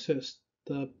x-axis,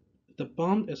 the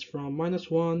bound is from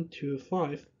 -1 to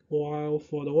 5, while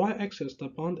for the y-axis, the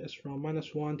bound is from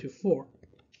 -1 to 4.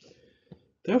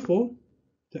 Therefore,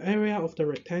 the area of the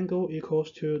rectangle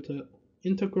equals to the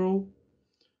integral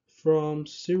from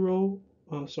from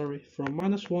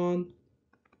 -1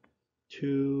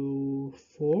 to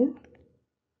 4,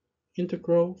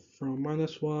 integral from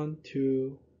 -1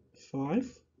 to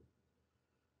 5,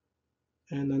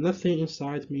 and nothing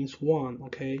inside means 1,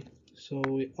 okay? So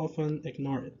we often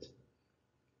ignore it.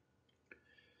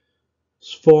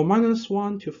 For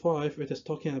 -1 to 5, it is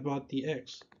talking about the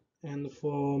x, and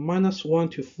for -1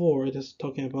 to 4, it is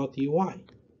talking about the y.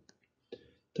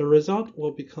 The result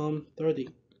will become 30,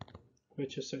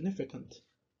 which is significant.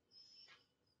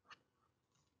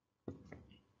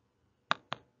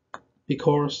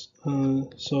 Because,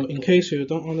 so in case you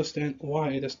don't understand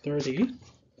why it is 30,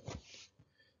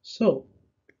 so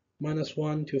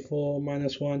 -1 to 4,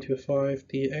 -1 to 5,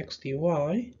 dx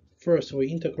dy, first we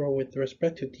integral with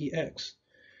respect to dx,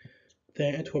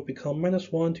 then it will become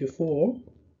 -1 to 4,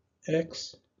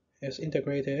 x is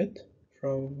integrated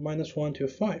from -1 to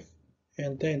 5,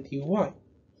 and then dy.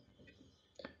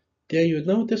 Then you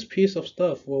know this piece of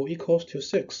stuff will equals to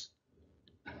 6.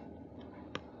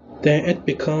 Then it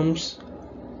becomes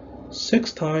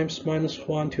 6 times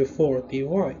 -1 to 4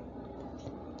 dy.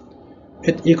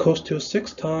 It equals to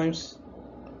 6 times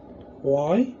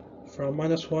y from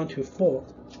 -1 to 4,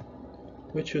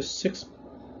 which is 6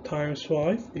 times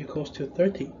 5 equals to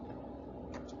 30.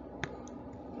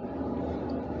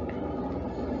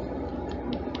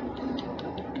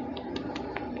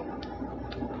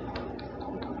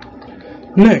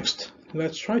 Next,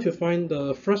 let's try to find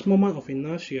the first moment of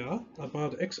inertia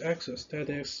about the x-axis, that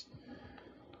is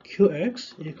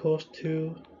qx equals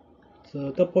to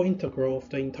the double integral of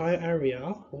the entire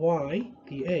area y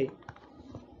dA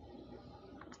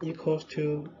equals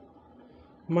to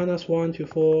 -1 to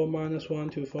 4, -1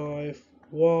 to 5,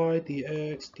 y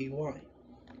dx dy.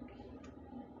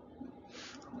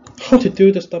 How to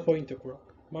do this double integral?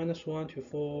 -1 to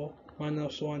 4,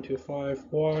 -1 to 5,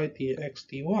 y dx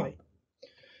dy.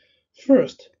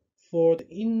 First, for the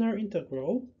inner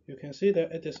integral, you can see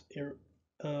that it is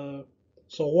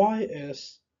so y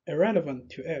is irrelevant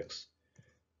to x.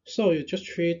 So you just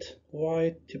treat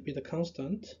y to be the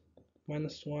constant,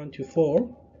 -1 to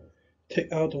 4,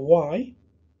 take out y,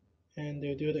 and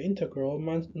you do the integral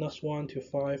 -1 to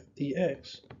 5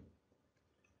 dx.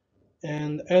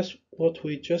 And as what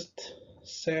we just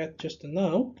said just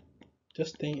now,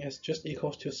 this thing is just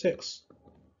equals to 6.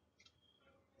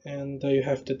 And you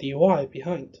have the dy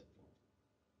behind.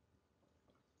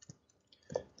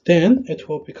 Then it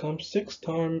will become 6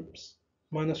 times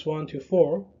 -1 to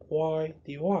 4 y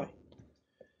dy.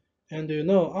 And you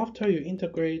know, after you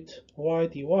integrate y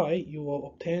dy, you will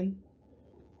obtain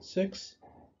 6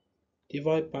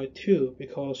 divided by 2,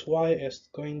 because y is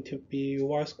going to be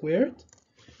y squared,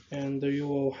 and you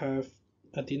will have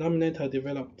a denominator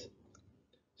developed.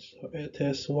 So it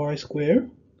is y squared.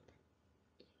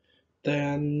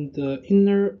 Then the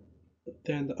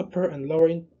upper and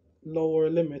lower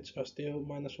limits are still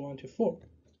 -1 to 4.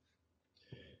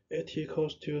 It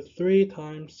equals to 3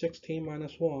 times 16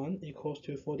 minus 1 equals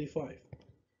to 45.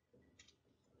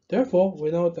 Therefore,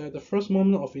 we know that the first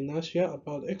moment of inertia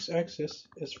about x-axis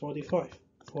is 45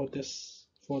 for this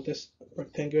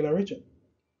rectangular region.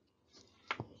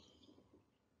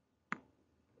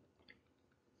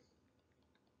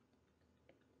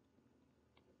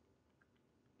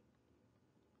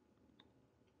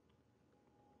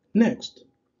 Next,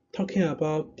 talking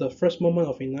about the first moment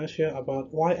of inertia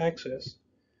about y-axis,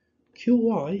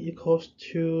 qy equals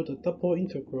to the double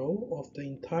integral of the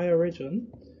entire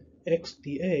region x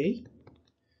dA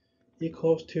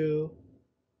equals to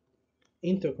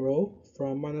integral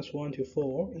from -1 to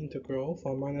 4, integral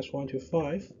from -1 to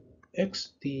 5,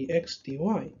 x dx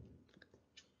dy.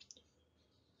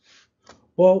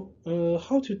 Well,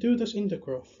 how to do this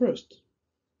integral? First,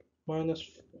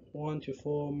 -1 to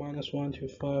 4, -1 to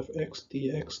 5, x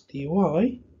dx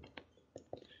dy.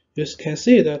 You can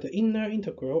see that the inner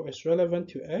integral is relevant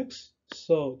to x,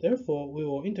 so therefore we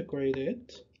will integrate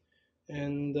it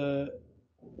and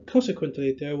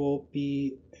consequently there will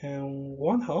be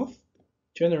 1/2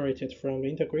 generated from the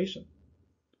integration.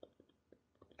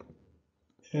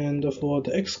 And for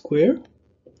the x squared,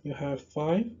 you have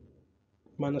 5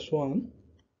 minus 1,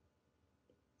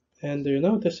 and you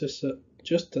know this is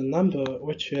just a number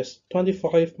which is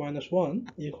 25 minus 1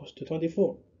 equals to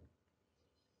 24.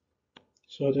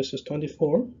 So this is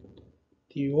 24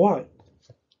 dy.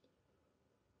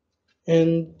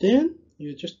 And then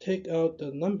you just take out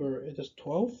the number, it is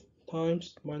 12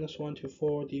 times minus 1 to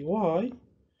 4 dy,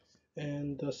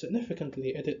 and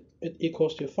significantly it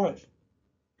equals to 5.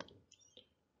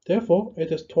 Therefore,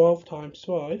 it is 12 times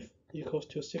 5 equals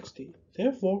to 60.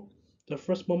 Therefore, the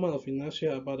first moment of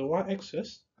inertia about the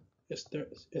y-axis is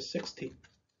 60.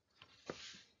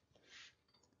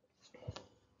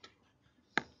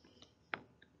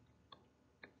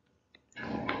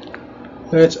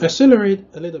 Let's accelerate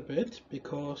a little bit,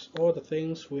 because all the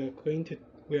things we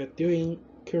are doing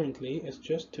currently is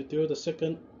just to do the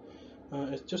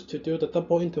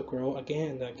double integral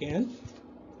again and again.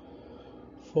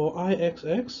 For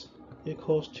Ixx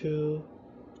equals to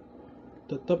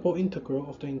the double integral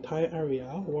of the entire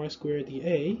area y squared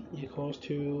dA equals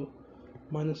to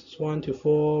minus 1 to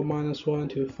 4 minus 1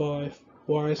 to 5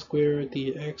 y squared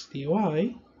dx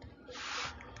dy.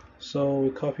 So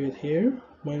we copy it here,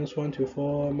 minus 1 to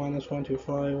 4 minus 1 to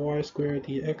 5 y squared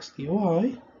dx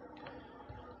dy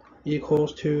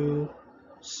equals to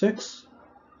 6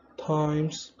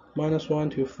 times minus 1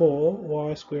 to 4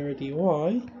 y squared dy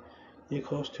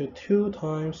equals to 2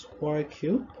 times y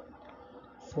cubed.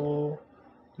 4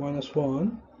 minus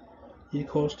 1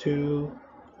 equals to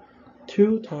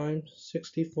 2 times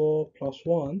 64 plus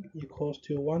 1 equals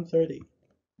to 130.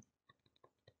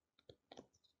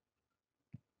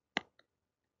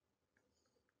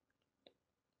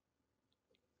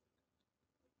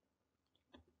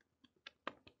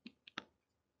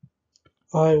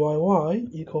 Iyy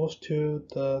equals to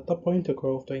the double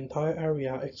integral of the entire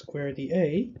area x squared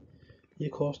dA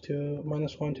equals to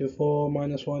minus 1 to 4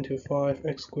 minus 1 to 5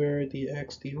 x squared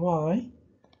dx dy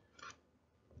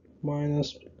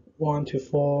minus 1 to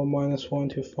 4 minus 1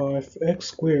 to 5 x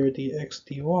squared dx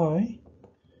dy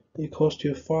equals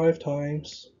to 5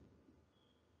 times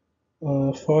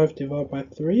 5 divided by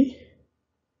 3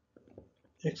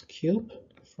 x cubed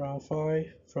from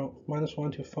minus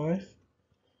 1 to 5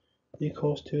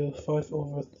 equals to 5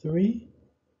 over 3,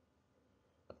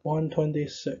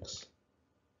 126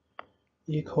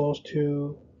 equals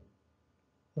to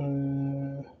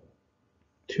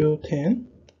 210.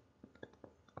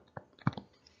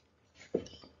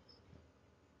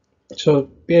 So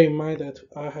bear in mind that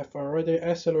I have already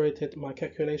accelerated my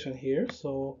calculation here,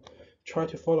 so try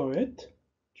to follow it,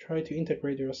 try to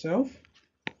integrate yourself.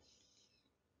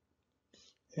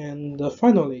 And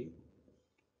finally,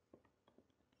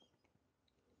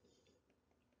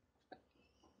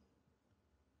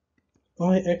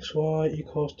 Ixy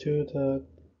equals to the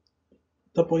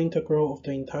double integral of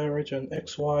the entire region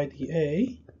xy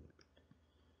dA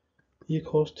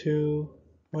equals to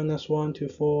minus 1 to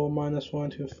 4 minus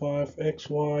 1 to 5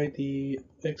 xy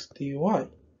dx dy.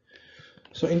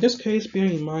 So in this case, bear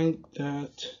in mind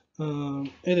that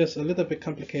it is a little bit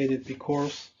complicated,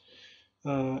 because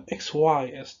xy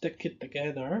is sticked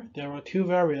together. There are two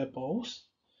variables.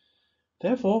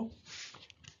 Therefore,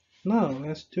 now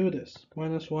let's do this.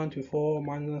 Minus 1 to 4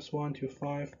 minus 1 to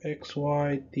 5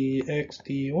 xy dx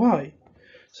dy.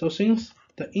 So since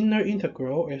the inner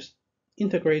integral is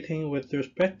integrating with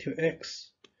respect to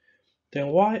x, then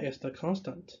y is the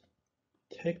constant.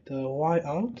 Take the y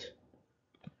out,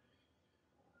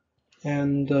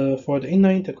 and for the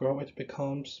inner integral it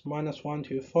becomes minus 1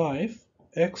 to 5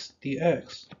 x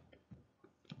dx.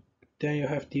 Then you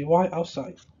have dy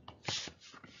outside.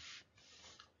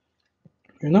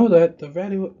 You know that the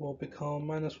value will become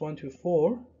minus 1 to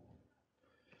 4.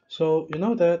 So you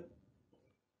know that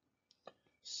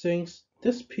since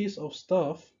this piece of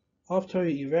stuff, after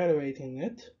evaluating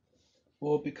it,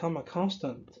 will become a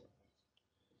constant,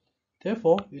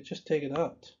 therefore you just take it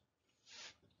out.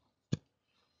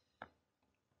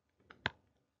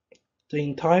 The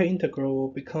entire integral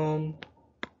will become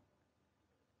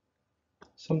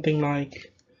something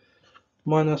like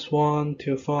minus 1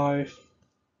 to 5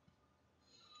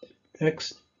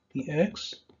 x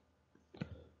dx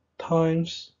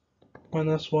times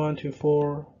minus 1 to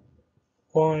 4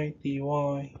 y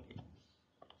dy.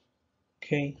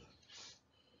 Okay,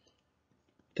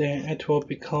 then it will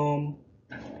become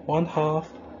 1/2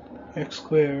 x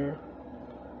squared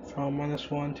from minus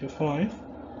 1 to 5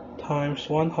 times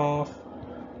 1/2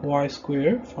 y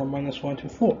squared from minus 1 to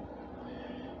 4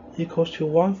 equals to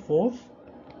 1/4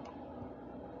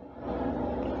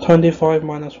 25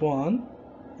 minus 1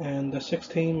 and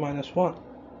 16 minus 1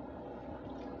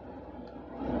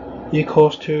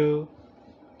 equals to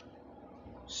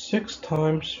 6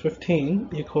 times 15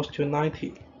 equals to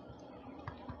 90.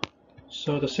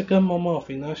 So the second moment of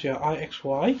inertia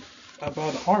Ixy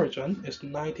about the origin is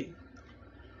 90.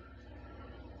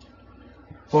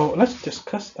 Well, let's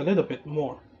discuss a little bit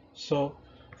more. So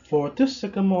for this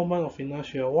second moment of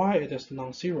inertia, why it is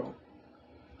non-zero?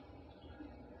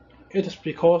 It is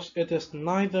because it is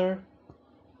neither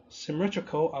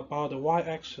symmetrical about the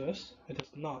y-axis, it is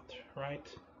not, right?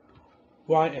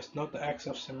 Y is not the axis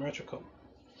of symmetrical.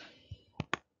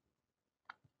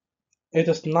 It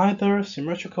is neither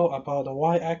symmetrical about the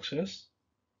y-axis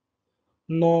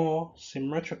nor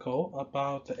symmetrical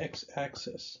about the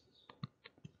x-axis.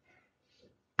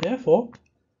 Therefore,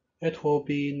 it will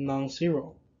be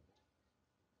non-zero.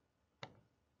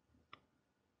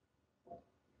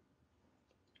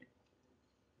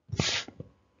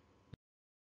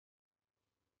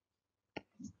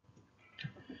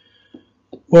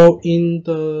 Well, in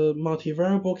the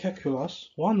multivariable calculus,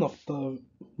 one of the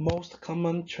most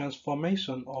common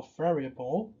transformation of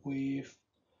variable we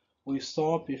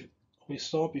saw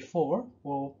before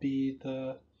will be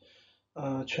the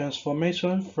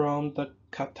transformation from the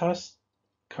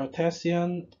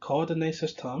Cartesian coordinate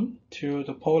system to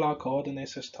the polar coordinate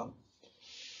system.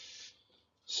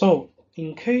 So,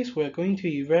 in case we're going to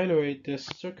evaluate this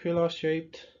circular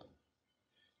shaped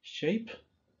shape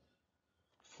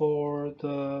for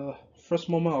the first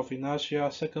moment of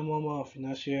inertia, second moment of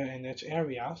inertia, and its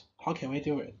areas, how can we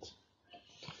do it?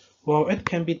 Well, it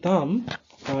can be done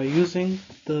by using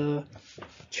the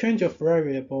change of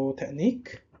variable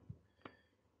technique.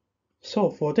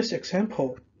 So for this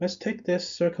example, let's take this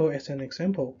circle as an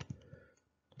example.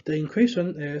 The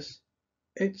equation is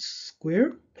x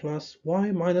squared plus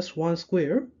y minus 1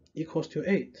 squared equals to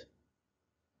 8.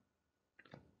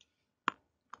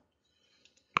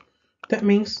 That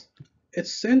means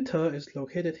its center is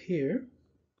located here.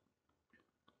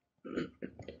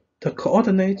 The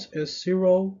coordinates is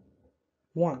 0,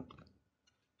 1.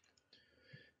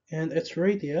 And its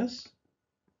radius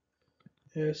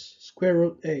is square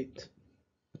root 8.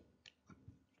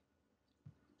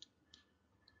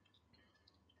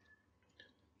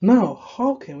 Now,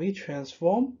 how can we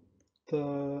transform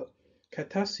the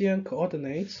Cartesian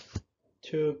coordinates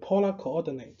to polar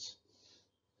coordinates?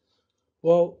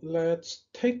 Well, let's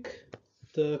take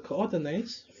the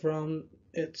coordinates from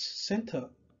its center.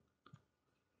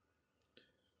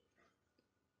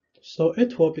 So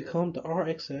it will become the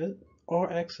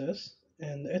r-axis,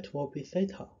 and it will be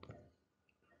theta.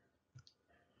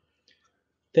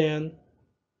 Then,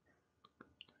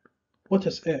 what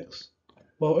is x?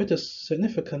 Well, it is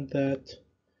significant that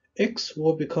x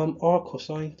will become r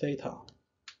cosine theta.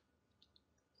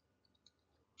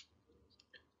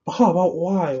 But how about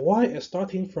y? Y is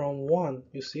starting from 1,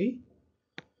 you see?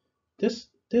 The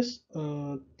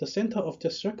center of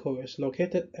this circle is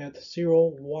located at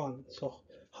 0, 1. So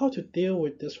how to deal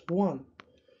with this 1?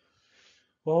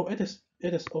 Well, it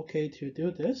is okay to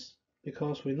do this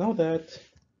because we know that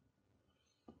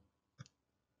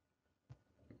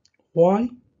y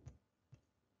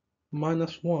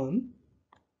minus 1,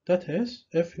 that is,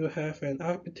 if you have an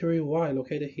arbitrary y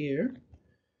located here,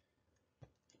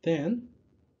 then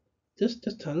this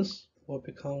distance will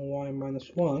become y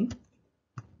minus 1,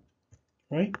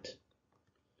 right?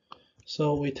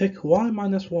 So we take y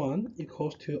minus 1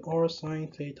 equals to r sine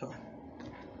theta,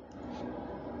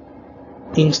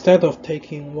 instead of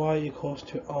taking y equals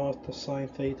to r the sine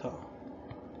theta,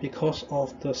 because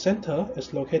of the center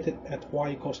is located at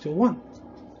y equals to 1.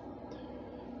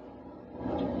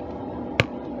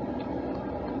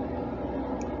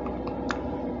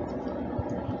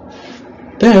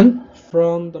 Then,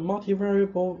 from the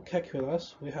multivariable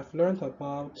calculus, we have learned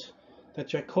about the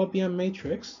Jacobian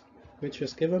matrix, which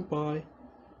is given by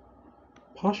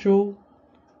partial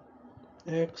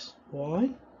x,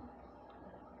 y,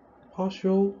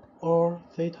 partial r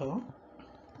theta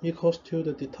equals to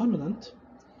the determinant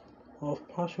of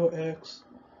partial x,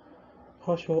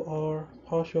 partial r,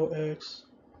 partial x,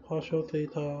 partial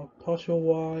theta, partial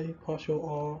y, partial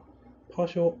r,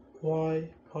 partial y,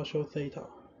 partial theta.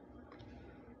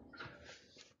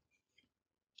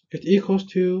 It equals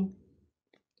to,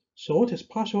 so what is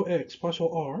partial x,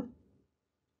 partial r?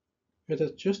 It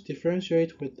is just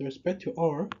differentiate with respect to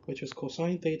r, which is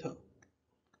cosine theta.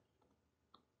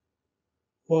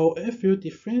 Well, if you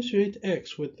differentiate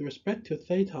x with respect to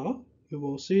theta, you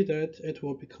will see that it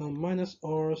will become minus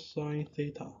r sine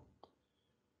theta.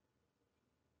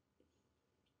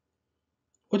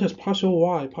 What is partial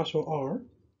y, partial r?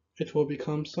 It will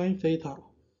become sine theta.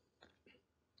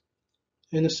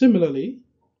 And similarly,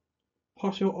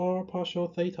 partial r partial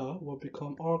theta will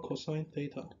become r cosine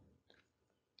theta.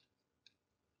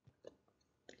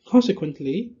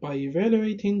 Consequently, by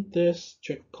evaluating this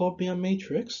Jacobian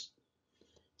matrix,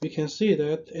 we can see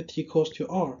that it equals to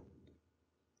r,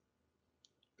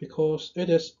 because it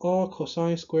is r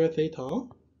cosine square theta,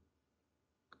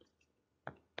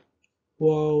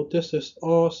 while this is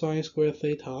r sine square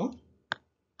theta,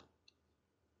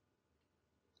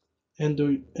 and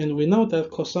we know that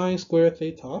cosine square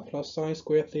theta plus sine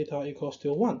square theta equals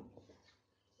to 1.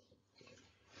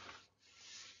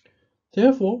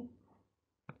 Therefore,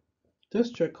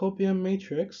 this Jacobian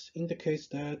matrix indicates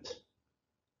that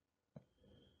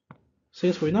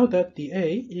since we know that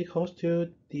dA equals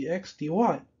to dx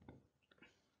dy,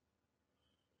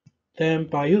 then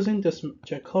by using this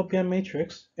Jacobian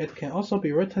matrix, it can also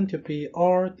be written to be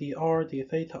r dr d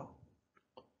theta.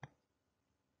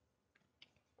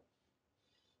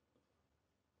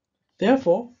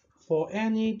 Therefore, for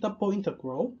any double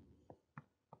integral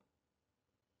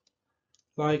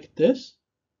like this,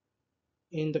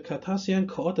 in the Cartesian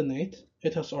coordinate,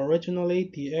 it was originally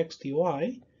dx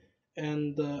dy,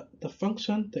 and the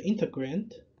function, the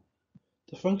integrand,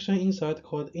 the function inside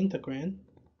called integrand,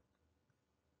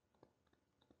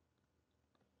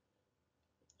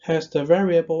 has the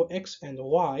variable x and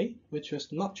y, which is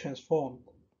not transformed.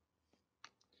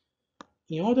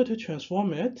 In order to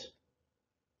transform it,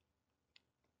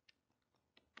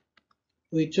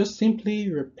 we just simply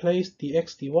replace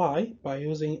dx dy by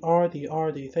using r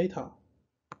dr d theta.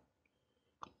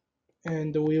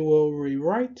 And we will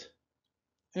rewrite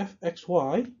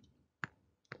fxy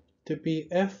to be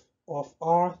f of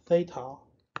r theta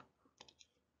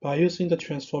by using the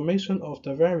transformation of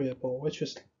the variable, which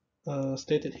is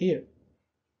stated here.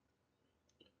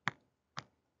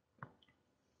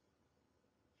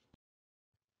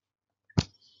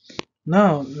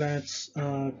 Now let's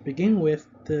begin with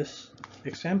this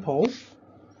example.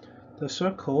 The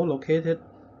circle located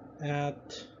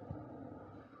at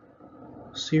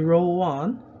 0,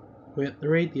 1 with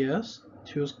radius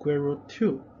to square root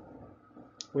 2,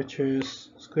 which is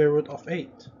square root of 8.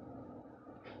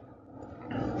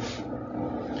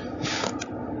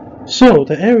 So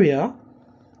the area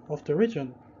of the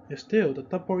region is still the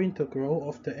double integral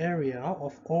of the area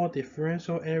of all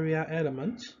differential area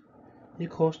elements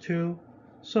equals to,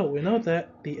 so we know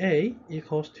that dA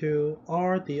equals to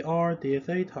r dr d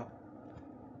theta.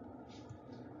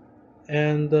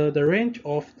 And the range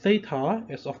of theta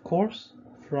is of course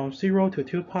from 0 to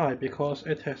 2 pi because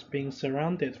it has been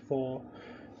surrounded for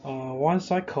one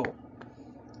cycle.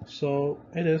 So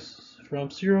it is from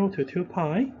 0 to 2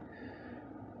 pi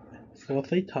for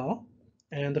theta,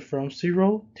 and from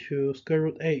 0 to square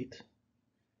root 8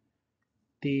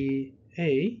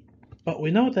 dA, but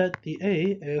we know that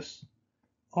dA is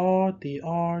r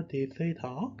dr d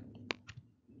theta,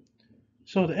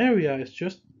 so the area is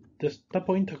just this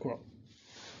double integral.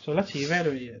 So let's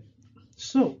evaluate it.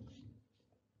 So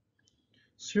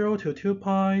 0 to 2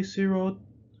 pi, 0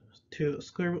 to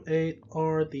square root 8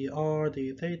 r dr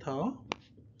d theta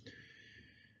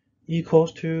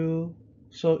equals to,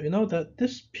 so you know that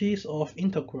this piece of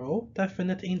integral,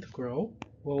 definite integral,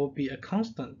 will be a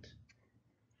constant.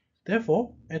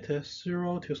 Therefore, it is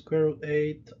 0 to square root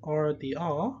 8 r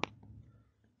dr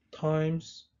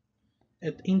times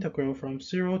its integral from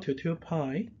 0 to 2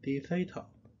 pi d theta.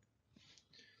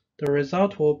 The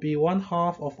result will be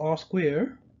 1/2 of r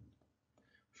squared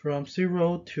from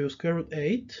 0 to square root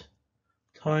 8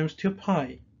 times 2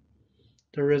 pi.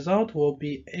 The result will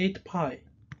be 8 pi.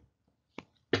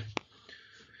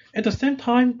 At the same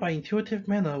time, by intuitive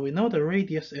manner, we know the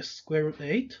radius is square root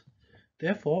 8.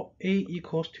 Therefore, a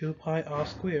equals 2 pi r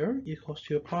squared equals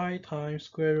to pi times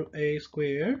square root 8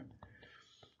 squared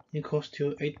equals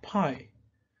to 8 pi.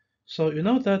 So you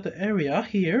know that the area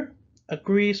here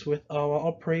agrees with our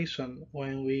operation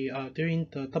when we are doing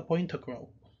the double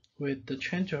integral with the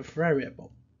change of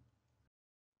variable.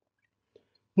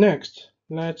 Next,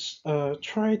 let's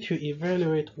try to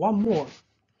evaluate one more.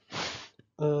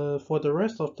 For the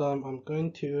rest of them, I'm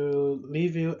going to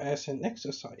leave you as an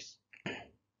exercise.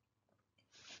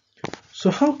 So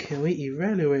how can we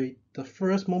evaluate the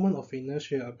first moment of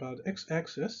inertia about the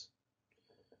x-axis?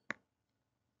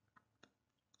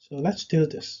 So let's do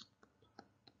this.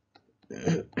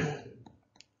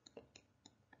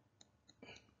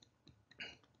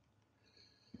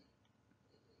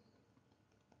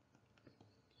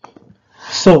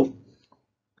 So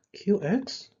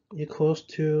Qx equals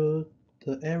to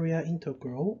the area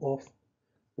integral of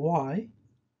y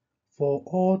for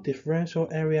all differential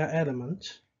area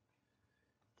elements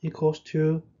equals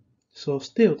to, so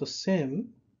still the same,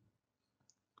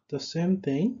 the same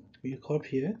thing. We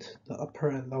copy it, the upper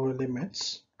and lower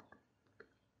limits.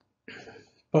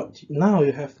 But now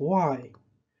you have y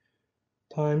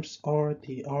times r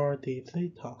d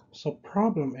theta. So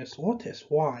problem is, what is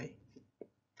y?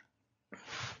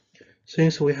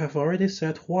 Since we have already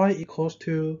set y equals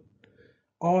to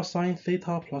r sine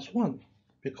theta plus 1,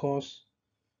 because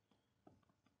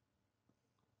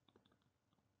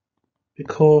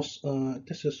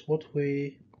this is what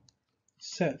we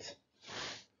set,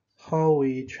 how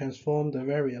we transform the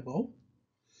variable,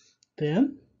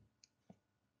 then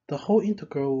the whole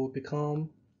integral will become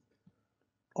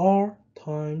r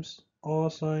times r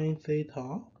sine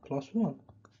theta plus 1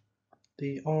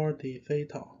 dr d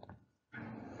theta.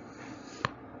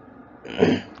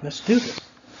 Let's do this.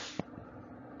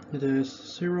 It is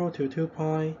 0 to 2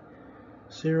 pi,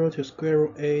 0 to square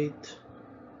root 8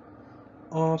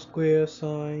 r squared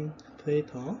sine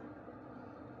theta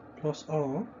plus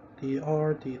r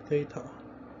dr d theta.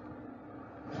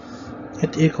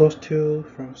 It equals to,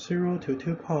 from 0 to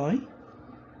 2 pi,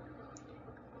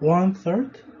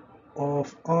 1/3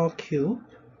 of r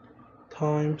cubed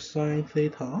times sine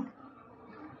theta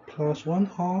plus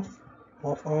 1/2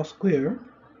 of r squared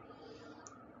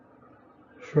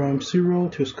from 0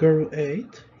 to square root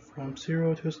 8, from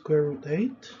 0 to square root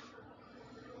 8,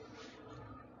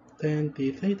 then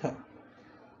d theta.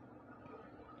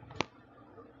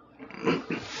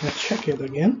 Let's check it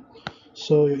again.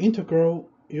 So you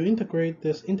integrate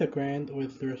this integrand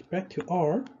with respect to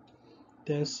r,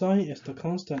 then sine is the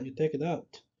constant, you take it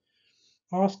out.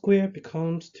 R squared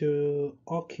becomes to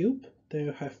r cubed, then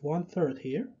you have 1/3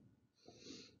 here.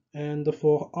 And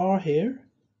for r here,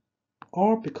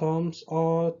 r becomes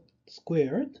r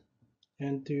squared,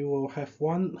 and you will have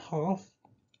 1/2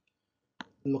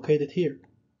 located here.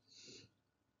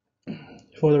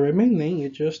 For the remaining, you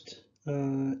just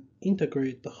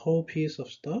integrate the whole piece of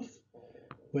stuff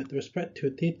with respect to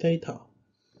d theta.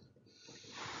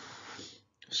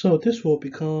 So this will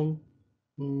become,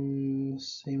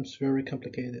 seems very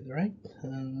complicated, right?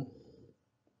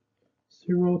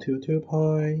 0 to 2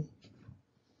 pi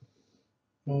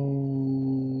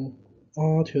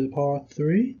r to the power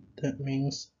 3, that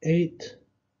means 8,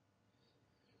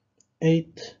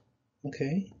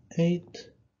 okay,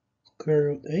 8 square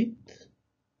root 8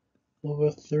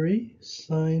 over 3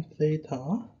 sine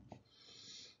theta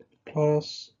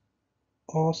plus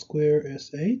r squared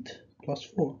is 8 plus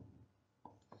 4.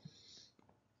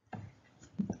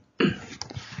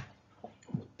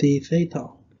 D theta.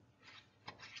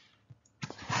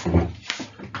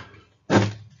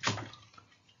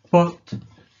 But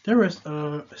there is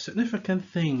a significant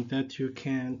thing that you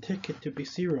can take it to be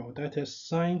 0, that is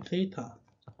sine theta.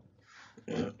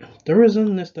 The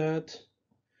reason is that,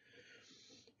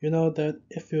 you know, that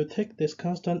if you take this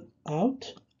constant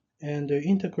out and you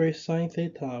integrate sine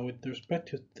theta with respect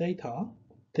to theta,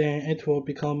 then it will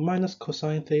become minus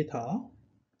cosine theta,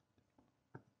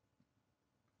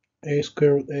 a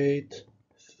square root 8,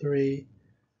 3,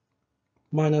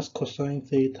 minus cosine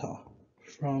theta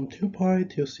from 2 pi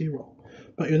to 0.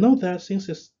 But you know that since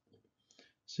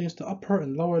the upper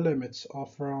and lower limits are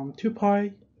from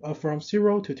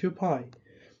 0 to 2 pi,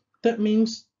 that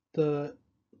means the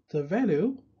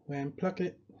value when plug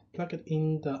it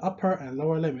in the upper and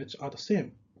lower limits are the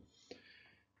same.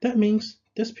 That means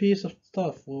this piece of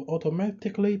stuff will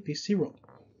automatically be 0.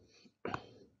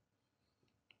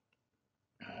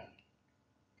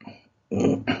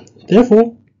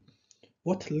 Therefore,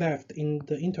 what's left in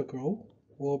the integral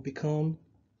will become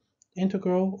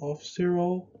integral of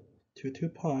 0 to 2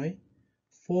 pi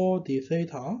for d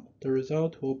theta. The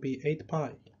result will be 8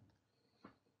 pi.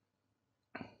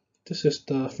 This is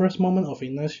the first moment of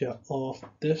inertia of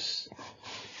this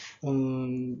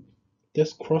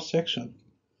this cross section.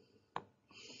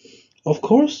 Of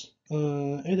course,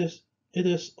 it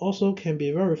is also can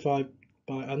be verified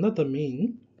by another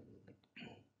mean.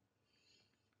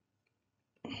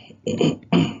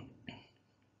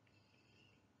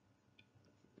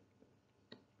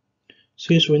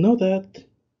 Since we know that,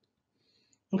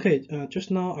 okay,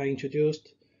 just now I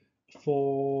introduced,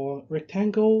 for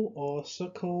rectangle or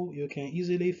circle, you can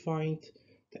easily find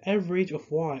the average of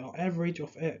y or average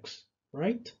of x,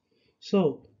 right?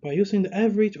 So by using the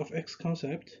average of x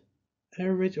concept,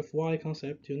 average of y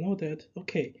concept, you know that,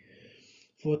 okay,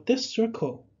 for this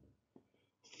circle,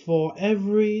 for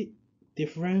every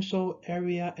differential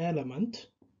area element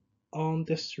on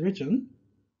this region,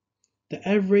 the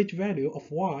average value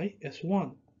of y is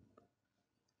 1.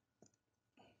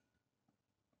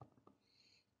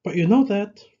 But you know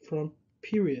that from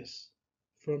previous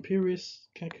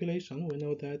calculation, we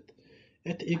know that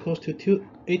it equals to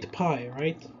 8 pi,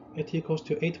 right? it equals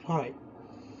to 8 pi.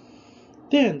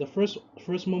 Then the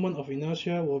first moment of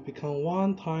inertia will become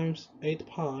 1 times 8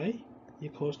 pi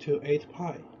equals to 8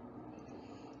 pi,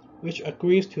 which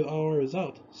agrees to our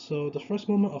result. So the first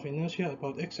moment of inertia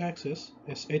about x-axis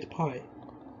is 8 pi.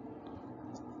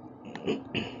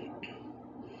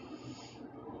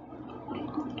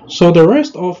 So the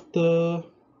rest of the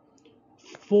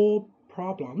 4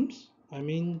 problems, I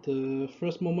mean the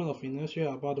first moment of inertia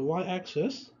about the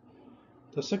y-axis,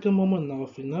 the second moment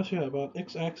of inertia about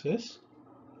x-axis,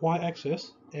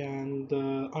 y-axis, and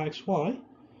rxy,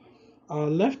 are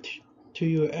left to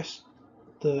you as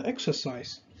the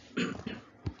exercise.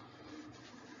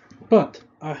 But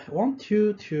I want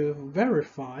you to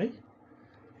verify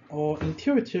or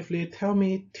intuitively tell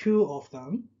me 2 of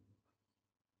them.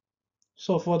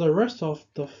 So for the rest of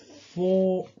the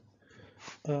four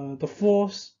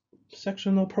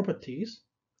sectional properties,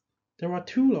 there are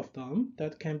 2 of them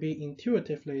that can be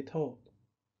intuitively told.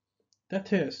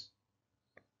 That is,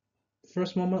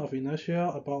 first moment of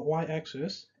inertia about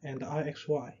y-axis and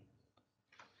rxy.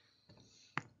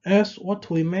 As what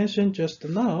we mentioned just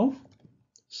now,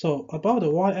 so about the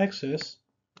y-axis,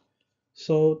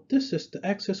 so this is the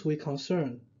axis we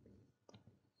concern.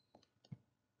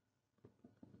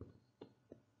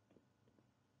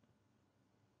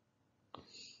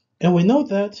 And we know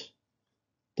that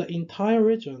the entire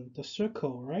region, the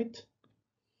circle, right,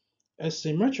 is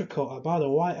symmetrical about the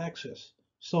y-axis.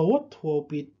 So what will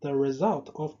be the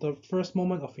result of the first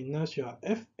moment of inertia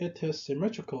if it is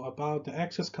symmetrical about the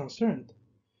axis concerned?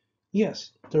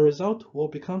 Yes, the result will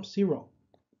become 0.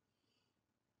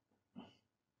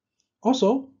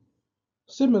 Also,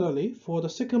 similarly, for the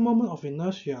second moment of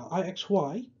inertia,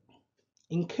 Ixy,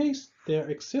 in case there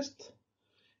exists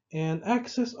an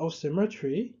axis of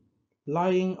symmetry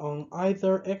lying on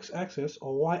either x-axis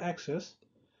or y-axis,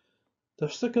 the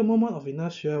second moment of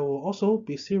inertia will also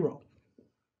be 0.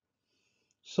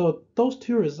 So those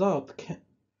two results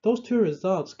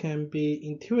can be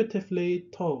intuitively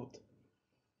told.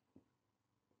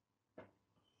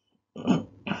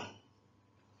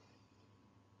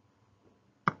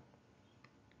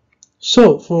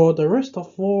 So for the rest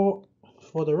of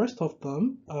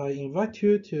them, I invite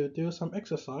you to do some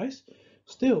exercise.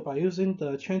 Still, by using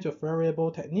the change of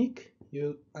variable technique,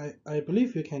 I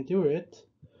believe you can do it.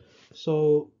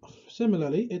 So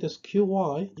similarly, it is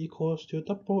Qy equals to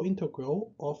double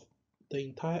integral of the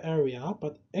entire area,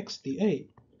 but x dA.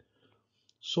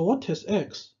 So what is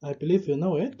x? I believe you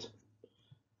know it.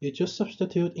 You just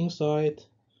substitute inside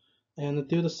and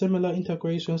do the similar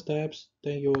integration steps,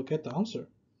 then you will get the answer.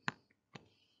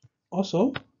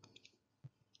 Also,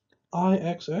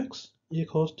 Ixx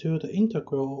equals to the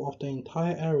integral of the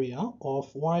entire area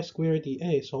of y squared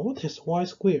dA. So what is y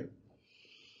squared?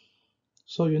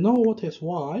 So you know what is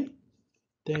y,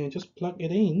 then you just plug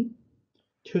it in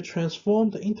to transform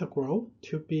the integral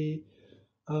to be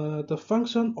the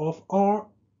function of r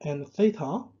and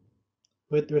theta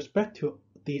with respect to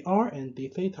the r and the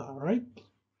theta, right?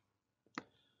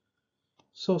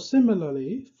 So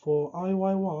similarly, for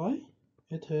Iyy,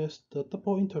 it is the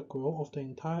double integral of the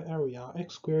entire area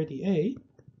x squared dA,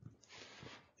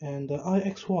 and the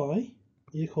Ixy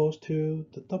equals to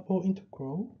the double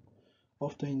integral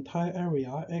of the entire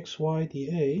area xy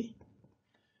dA,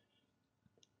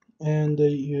 and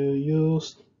you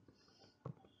use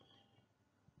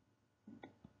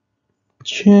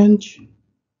change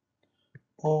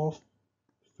of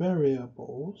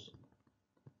variables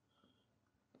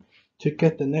to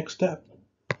get the next step.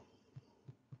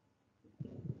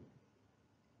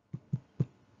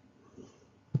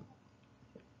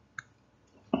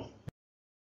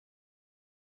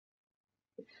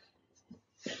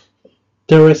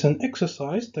 There is an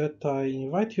exercise that I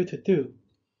invite you to do.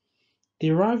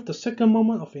 Derive the second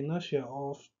moment of inertia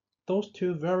of those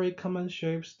 2 very common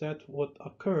shapes that would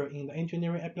occur in the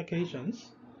engineering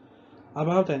applications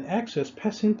about an axis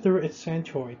passing through its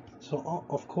centroid. So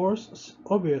of course,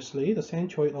 obviously, the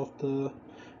centroid of the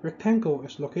rectangle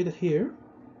is located here.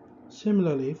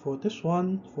 Similarly, for this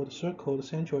one, for the circle, the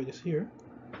centroid is here.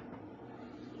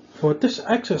 For this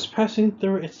axis passing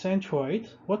through its centroid,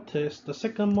 what is the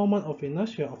second moment of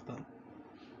inertia of them?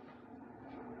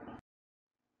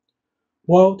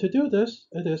 Well, to do this,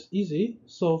 it is easy.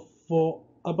 So for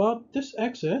about this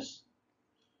axis,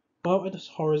 well, it is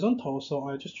horizontal, so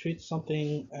I just treat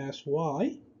something as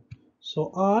y.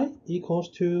 So I equals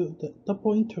to the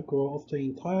double integral of the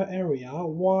entire area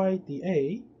y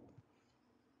dA.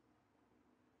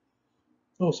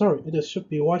 Oh, sorry, it should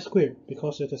be y squared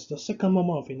because it is the second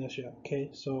moment of inertia.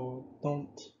 Okay, so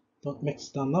don't mix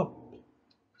them up.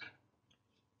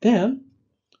 Then,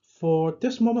 for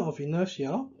this moment of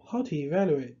inertia, how to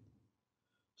evaluate?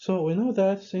 So we know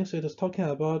that since it is talking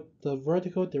about the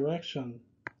vertical direction,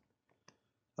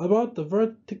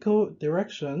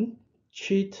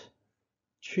 treat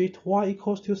y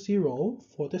equals to 0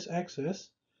 for this axis,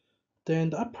 then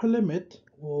the upper limit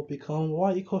will become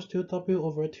y equals to w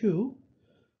over 2,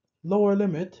 lower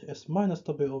limit is minus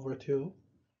w over 2.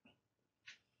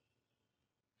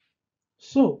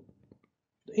 So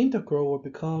the integral will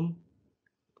become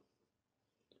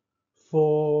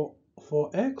for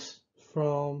x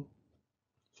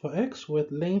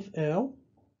with length L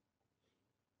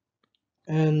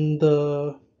and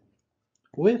the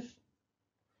width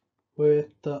with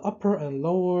the upper and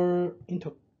lower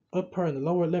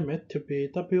limit to be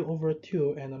w over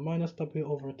 2 and a minus w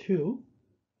over 2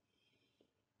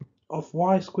 of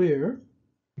y squared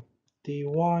dy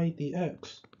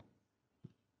dx.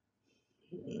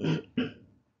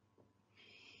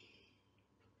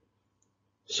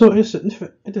 So it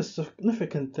is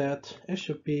significant that it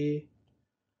should be,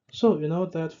 so you know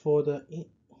that for the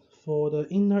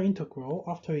inner integral,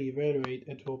 after you evaluate,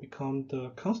 it will become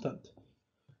the constant.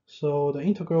 So the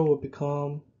integral will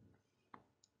become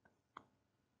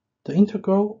the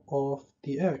integral of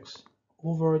dx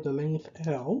over the length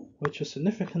L, which is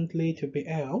significantly to be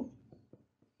L,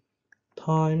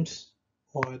 times,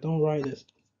 or I don't write it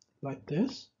like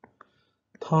this,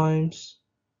 times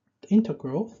the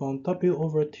integral from w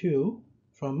over 2,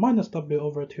 from minus w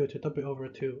over 2 to w over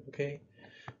 2, okay,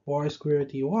 y squared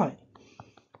dy.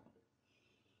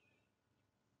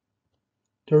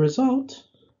 The result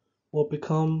will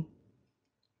become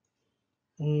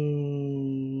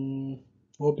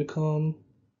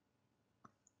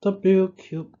w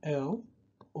cubed L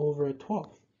over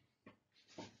 12.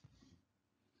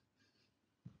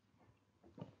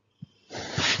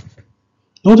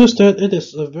 Notice that it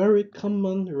is a very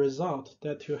common result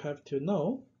that you have to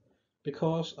know,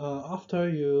 because after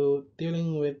you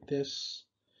dealing with this,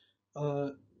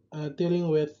 dealing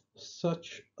with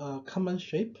such a common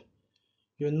shape,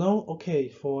 you know, okay,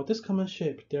 for this common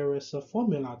shape, there is a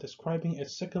formula describing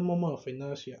its second moment of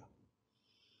inertia,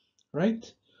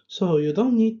 right? So you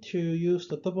don't need to use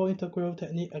the double integral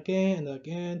technique again and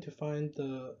again to find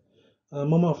the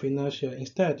moment of inertia.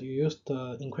 Instead, you use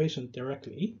the equation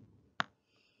directly.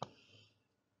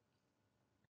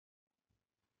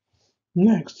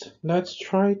 Next, let's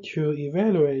try to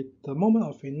evaluate the moment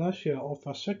of inertia of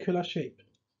a circular shape.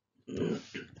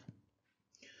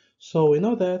 So we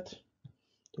know that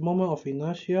the moment of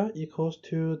inertia equals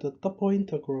to the double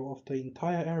integral of the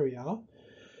entire area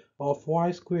of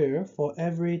y squared for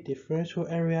every differential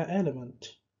area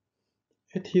element.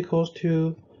 It equals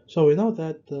to, so we know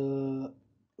that the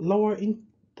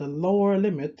lower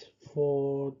limit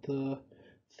for the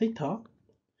theta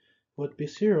would be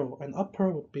 0 and upper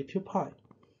would be 2 pi.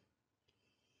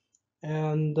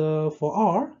 And for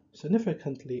r,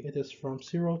 significantly, it is from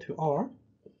 0 to r.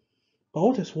 But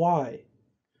what is y?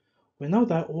 We know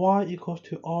that y equals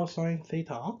to r sine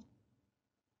theta.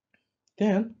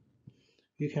 Then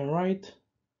you can write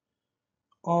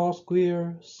r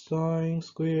squared sine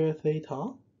squared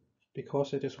theta,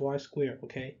 because it is y squared,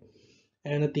 okay?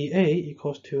 And the dA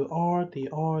equals to r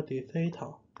dr d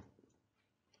theta.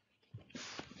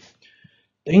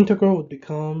 The integral would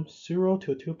become 0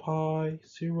 to 2 pi,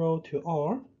 0 to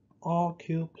r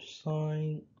cubed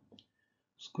sine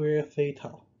squared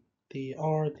theta,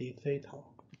 dr d theta.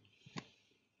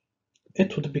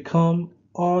 It would become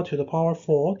r to the power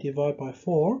 4 divided by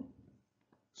 4,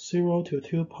 0 to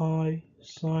 2 pi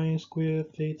sine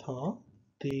squared theta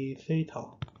d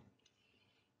theta.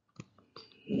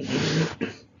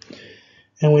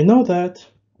 And we know that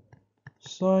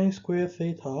sine squared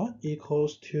theta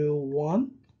equals to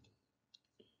 1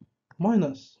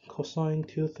 minus cosine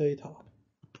 2 theta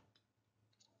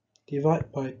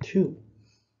divided by 2.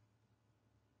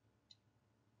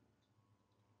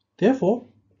 Therefore,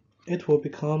 it will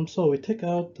become, so we take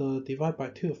out the divide by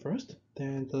 2 first,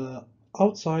 then the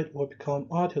outside will become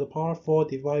r to the power 4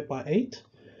 divided by 8.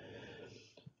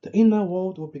 The inner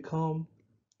world will become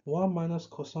 1 minus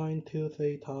cosine 2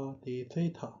 theta d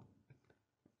theta.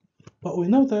 But we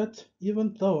know that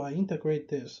even though I integrate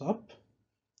this up,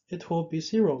 it will be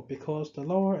 0 because the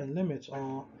lower end limits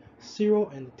are 0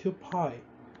 and 2 pi,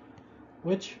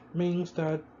 which means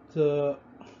that the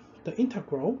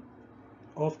integral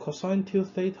of cosine 2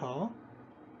 theta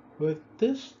with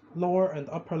this lower and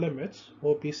upper limits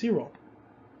will be 0.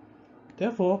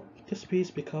 Therefore, this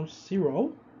piece becomes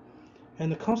 0,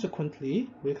 and consequently,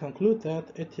 we conclude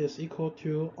that it is equal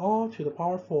to r to the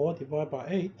power 4 divided by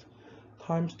 8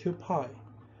 times 2 pi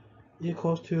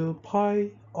equals to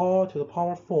pi r to the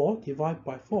power 4 divided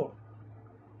by 4.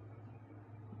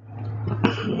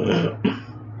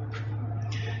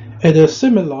 It is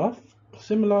similar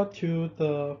to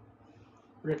the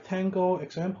rectangle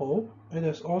example. It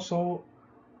is also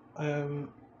an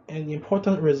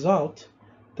important result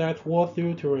that worth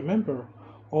you to remember,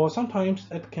 or sometimes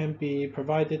it can be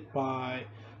provided by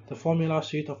the formula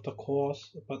sheet of the course,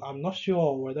 but I'm not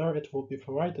sure whether it will be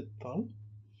provided though.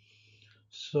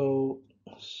 So,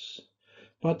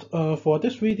 but for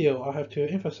this video, I have to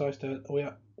emphasize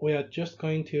that we are just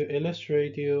going to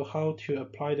illustrate you how to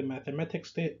apply the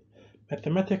mathematics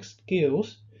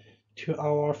skills to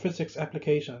our physics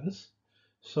applications.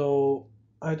 So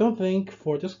I don't think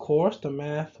for this course the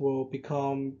math will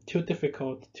become too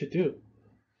difficult to do.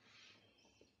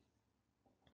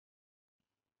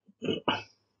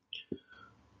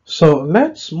 So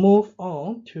let's move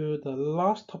on to the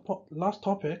last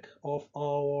topic of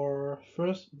our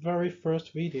very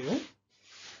first video,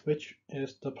 which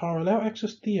is the parallel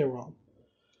axis theorem.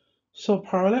 So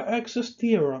parallel axis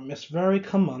theorem is very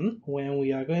common when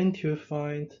we are going to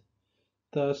find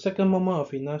the second moment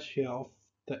of inertia of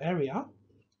the area.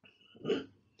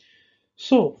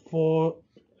 So for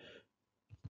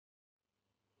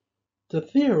the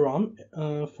theorem,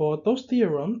 for those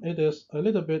theorem, it is a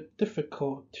little bit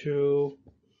difficult to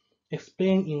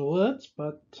explain in words,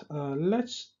 but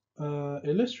let's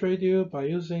illustrate you by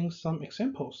using some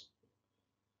examples.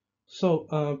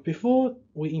 So before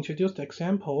we introduce the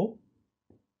example,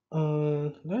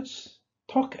 let's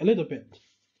talk a little bit.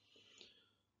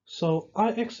 So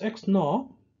Ixx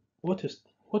naught, what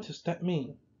does that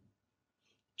mean?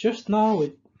 Just now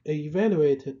we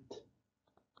evaluated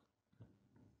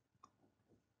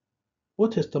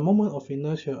what is the moment of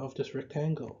inertia of this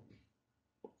rectangle.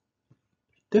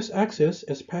 This axis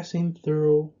is passing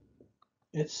through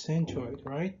its centroid,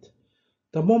 right?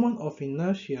 The moment of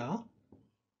inertia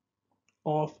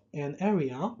of an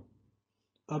area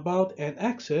about an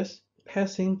axis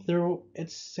passing through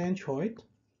its centroid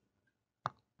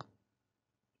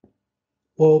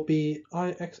will be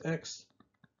Ixx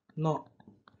naught.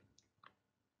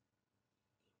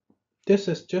 This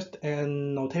is just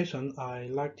an notation. I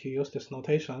like to use this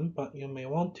notation, but you may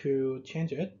want to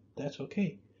change it. That's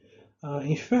okay.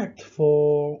 In fact,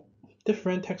 for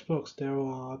different textbooks, there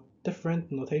are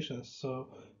different notations. So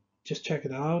just check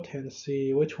it out and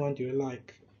see which one do you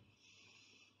like.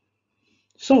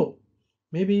 So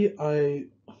maybe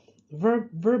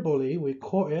verbally we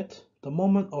call it the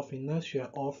moment of inertia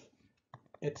of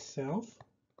itself.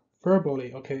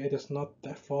 Verbally, okay, it is not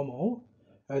that formal.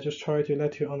 I just try to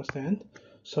let you understand.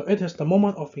 So it is the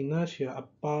moment of inertia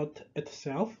about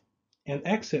itself, an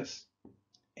axis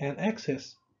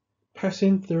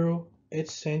passing through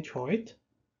its centroid.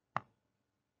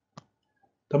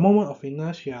 The moment of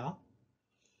inertia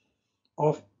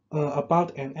of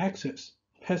about an axis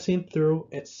passing through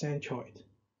its centroid.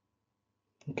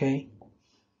 Okay.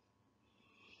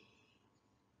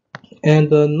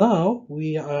 And now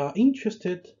we are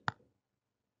interested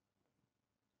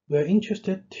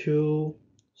to,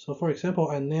 so for example,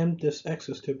 I named this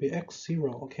axis to be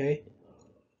x0, okay?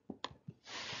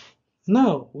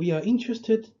 Now we are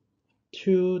interested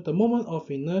to the moment of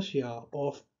inertia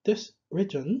of this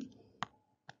region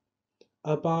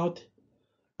about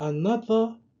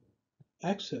another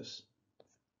axis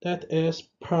that is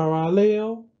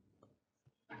parallel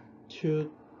to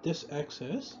this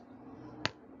axis,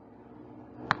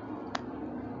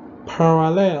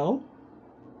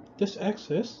 this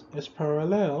axis is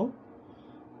parallel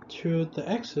to the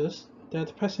axis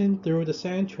that's passing through the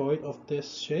centroid of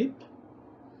this shape.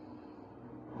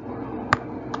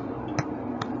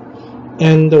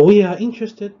 And we are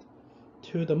interested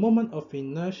to the moment of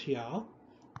inertia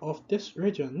of this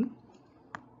region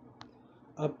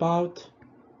about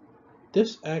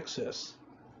this axis.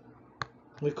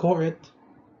 We call it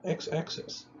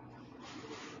x-axis.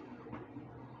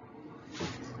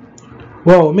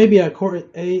 Well, maybe I call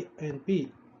it A and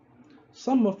B.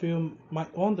 Some of you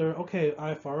might wonder, okay,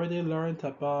 I've already learned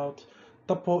about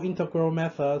double integral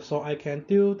method, so I can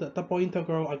do the double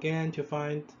integral again to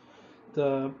find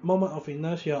the moment of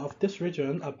inertia of this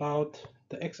region about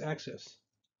the x-axis.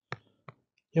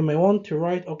 You may want to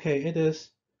write, okay, it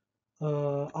is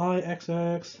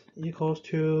Ixx equals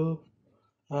to,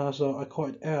 so I call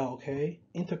it L, okay,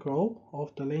 integral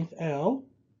of the length L,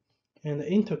 and the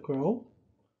integral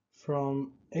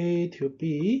from A to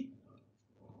B,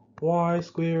 y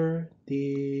squared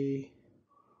dy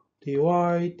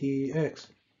dx.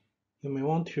 You may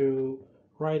want to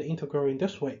write the integral in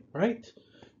this way, right?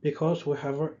 Because we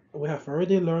have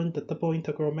already learned the double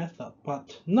integral method,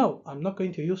 but no, I'm not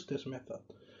going to use this method.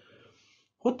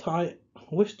 What I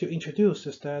wish to introduce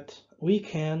is that we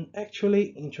can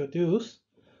actually introduce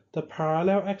the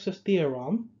parallel axis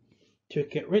theorem to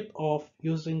get rid of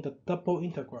using the double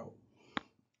integral.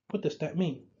 What does that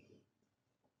mean?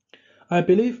 I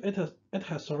believe it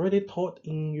has already taught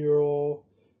in your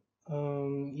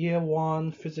year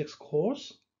 1 physics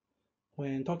course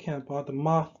when talking about the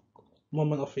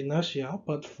moment of inertia,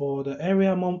 but for the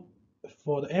area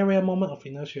moment of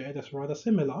inertia, it is rather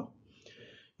similar.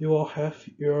 You will have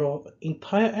your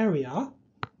entire area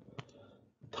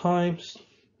times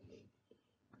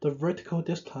the vertical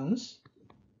distance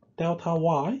delta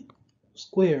y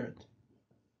squared.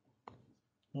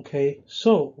 Okay,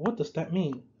 so what does that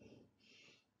mean?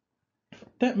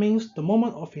 That means the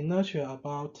moment of inertia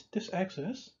about this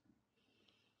axis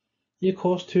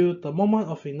equals to the moment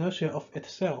of inertia of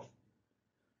itself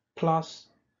plus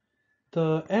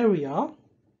the area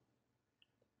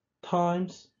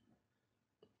times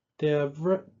the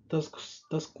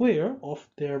square of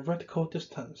their vertical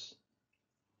distance.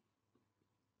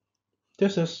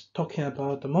 This is talking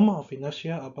about the moment of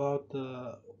inertia about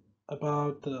the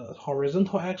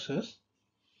horizontal axis.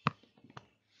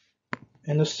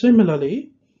 And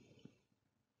similarly,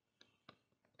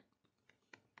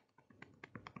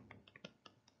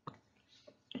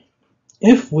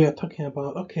 if we are talking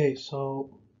about, okay, so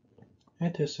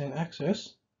it is an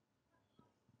axis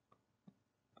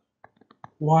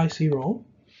y0,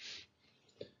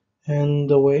 and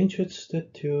we're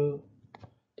interested to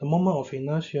the moment of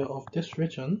inertia of this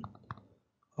region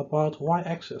about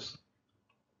y-axis,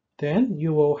 then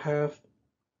you will have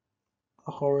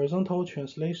a horizontal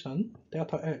translation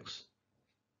delta x,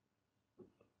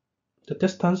 the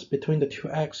distance between the two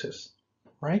axes,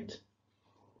 right?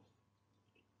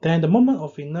 Then the moment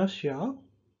of inertia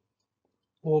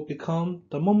will become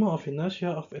the moment of inertia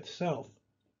of itself,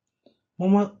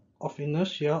 moment of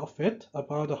inertia of it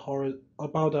about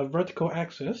the vertical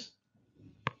axis,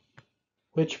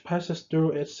 which passes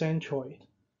through its centroid,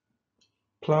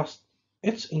 plus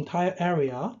its entire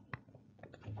area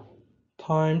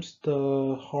times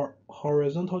the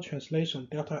horizontal translation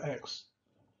delta x.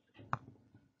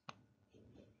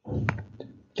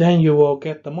 Then you will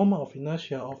get the moment of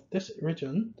inertia of this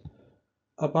region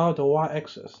about the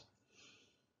y-axis.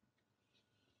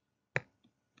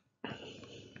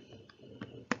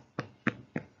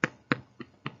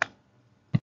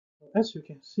 As you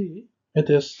can see, it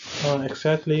is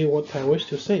exactly what I wish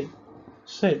to say.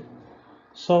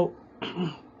 So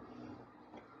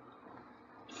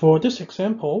for this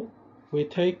example, we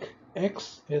take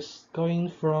x is going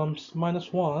from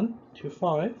 -1 to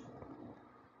 5,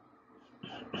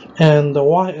 and the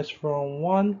y is from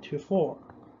 1 to 4.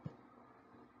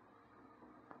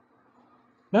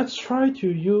 Let's try to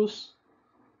use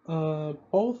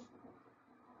both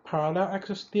parallel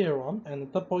axis theorem and the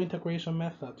double integration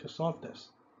method to solve this.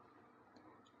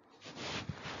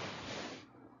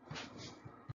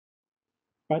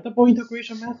 By double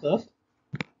integration method,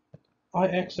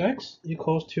 Ixx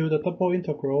equals to the double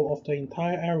integral of the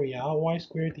entire area y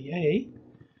squared dA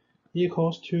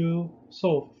equals to,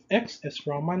 so x is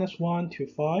from -1 to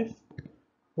 5,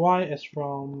 y is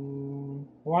from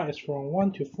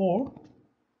 1 to 4,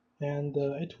 and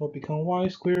it will become y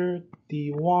squared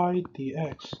dy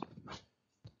dx.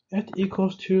 It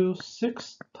equals to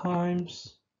 6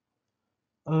 times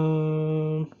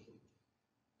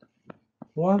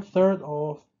 1/3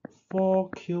 of 4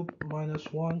 cubed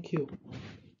minus 1 cubed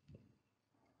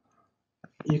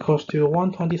equals to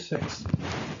 126.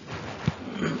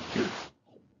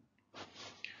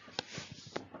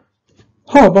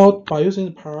 How about by using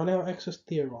the parallel axis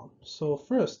theorem? So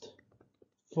first,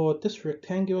 for this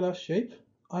rectangular shape,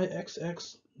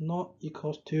 Ixx not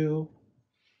equals to,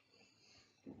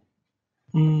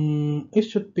 it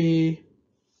should be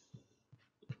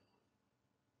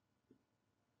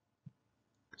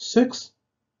 6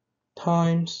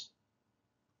 times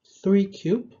 3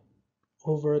 cubed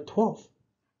over 12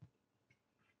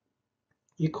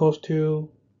 equals to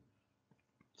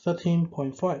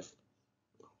 13.5.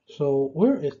 So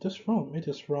where is this from? It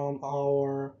is from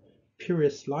our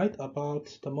previous slide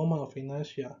about the moment of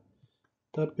inertia.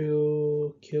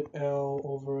 W cube L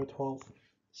over 12,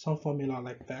 some formula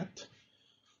like that.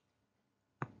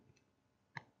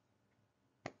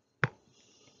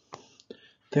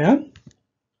 Then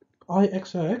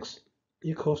Ixx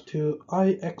equals to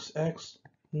Ixx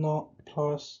naught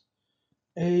plus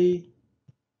A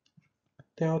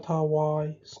delta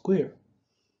y squared.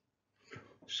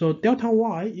 So delta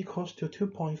y equals to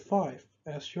 2.5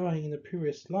 as shown in the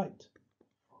previous slide,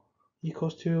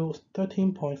 equals to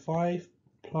 13.5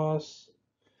 plus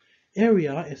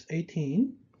area is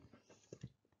 18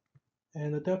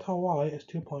 and the delta y is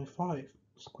 2.5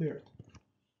 squared.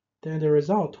 Then the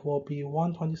result will be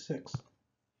 126.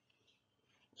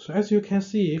 So as you can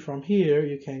see from here,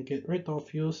 you can get rid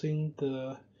of using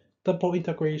the double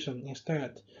integration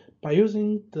instead. By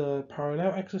using the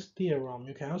parallel axis theorem,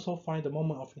 you can also find the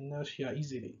moment of inertia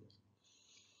easily.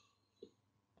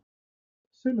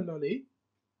 Similarly,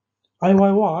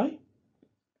 IYY,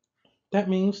 that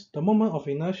means the moment of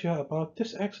inertia about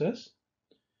this axis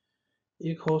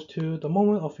equals to the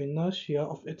moment of inertia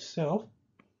of itself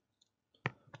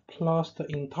plus the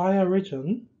entire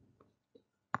region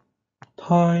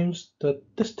times the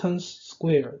distance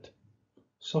squared.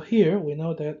 So here we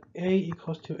know that A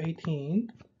equals to 18,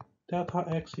 delta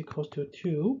x equals to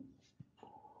 2.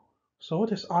 So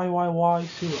what is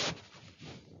IYY0?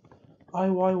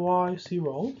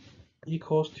 IYY0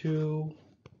 equals to,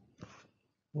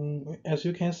 as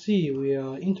you can see, we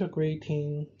are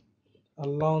integrating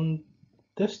along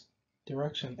this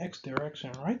direction, x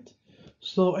direction, right?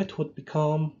 So it would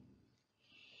become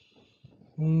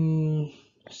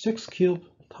 6 cubed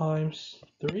times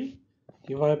 3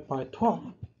 divided by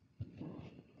 12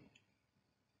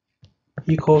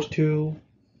 equals to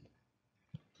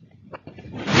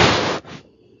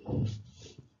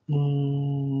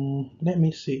let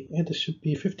me see, it should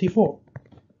be 54.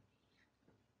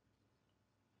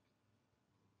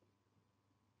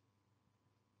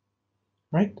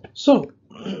 Right? So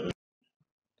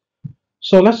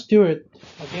let's do it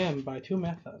again by two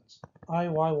methods.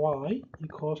 IYY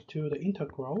equals to the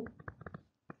integral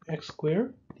x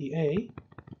squared dA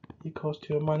equals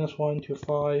to minus 1 to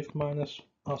 5 minus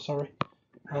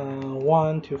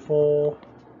 1 to 4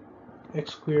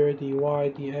 x squared dy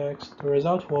dx. The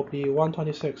result will be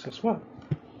 126 as well.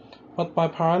 But by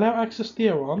parallel axis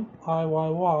theorem,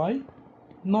 IYY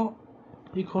not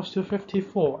equals to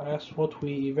 54 as what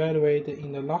we evaluated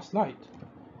in the last slide.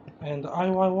 And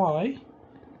IYY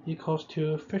equals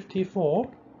to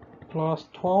 54 plus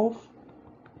 12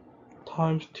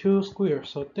 times 2 squared.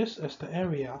 So this is the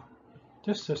area.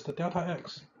 This is the delta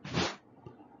x.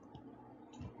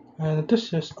 And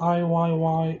this is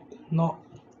IYY not.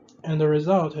 And the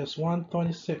result is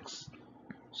 126.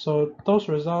 So those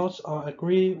results are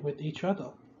agree with each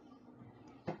other.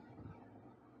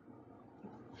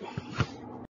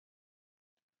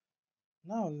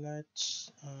 Now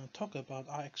let's talk about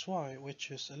IXY,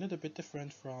 which is a little bit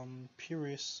different from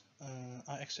previous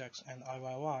IXX and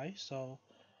IYY. So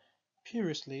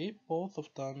previously, both of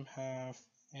them have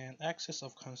an axis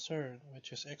of concern,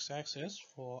 which is x-axis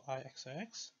for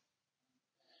IXX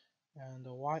and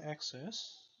the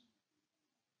y-axis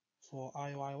for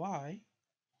IYY.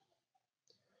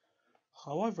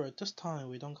 However, this time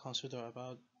we don't consider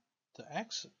about the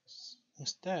axis.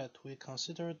 Instead, we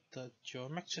consider the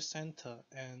geometric center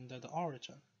and the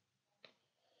origin.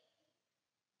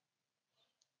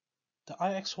 The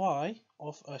IXY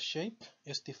of a shape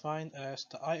is defined as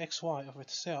the IXY of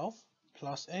itself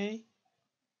plus A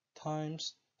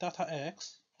times delta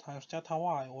x times delta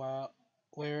y,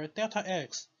 where delta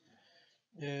x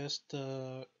is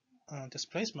the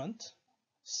displacement.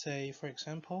 Say, for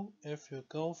example, if you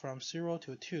go from 0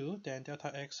 to 2, then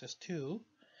delta x is 2,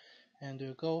 and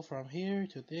you go from here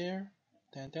to there,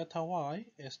 then delta y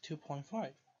is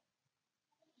 2.5.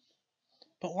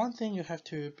 But one thing you have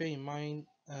to bear in mind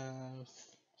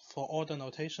for all the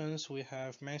notations we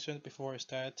have mentioned before is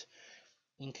that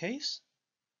in case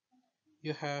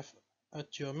you have a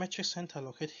geometric center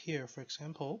located here, for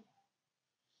example,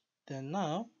 then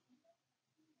now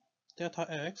delta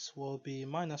x will be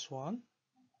minus 1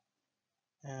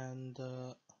 and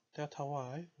delta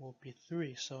y will be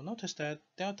 3. So notice that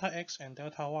delta x and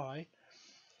delta y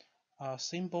are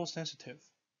symbol sensitive.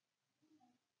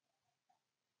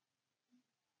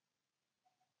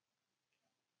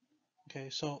 Okay,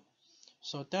 so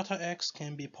delta x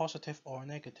can be positive or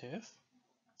negative,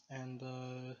 and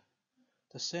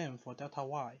the same for delta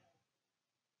y.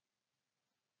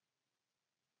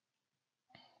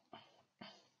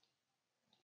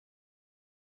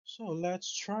 So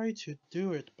let's try to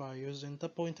do it by using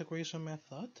double integration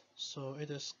method. So it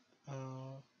is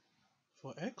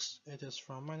for x, it is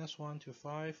from minus 1 to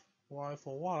 5. Y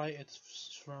for y,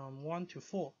 it's from 1 to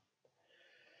 4.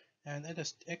 And it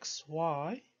is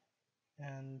xy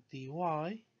and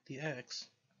dy dx.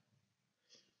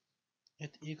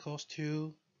 It equals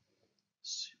to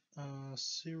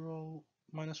 0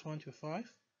 minus 1 to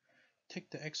 5. Take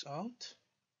the x out,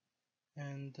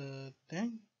 and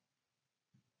then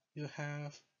you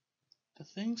have the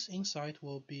things inside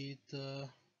will be the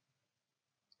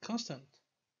constant.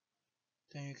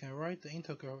 Then you can write the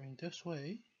integral in this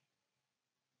way.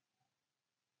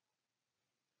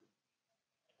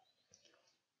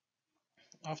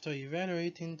 After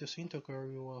evaluating this integral,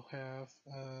 you will have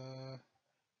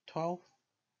 12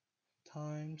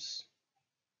 times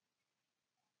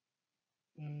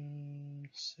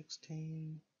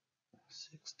 16,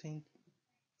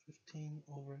 15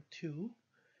 over 2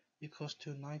 equals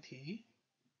to 90.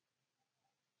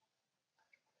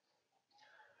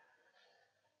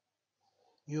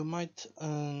 You might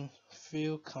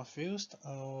feel confused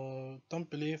or don't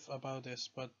believe about this,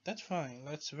 but that's fine.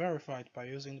 Let's verify it by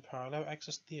using the parallel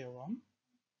axis theorem.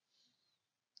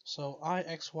 So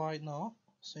Ixy now,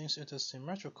 since it is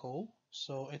symmetrical,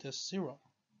 so it is 0.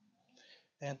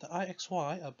 And the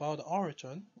Ixy about the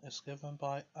origin is given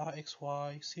by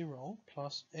Ixy 0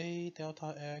 plus A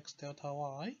delta x delta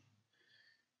y,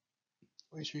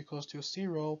 which equals to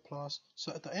 0 plus,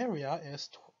 so the area is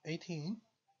 18,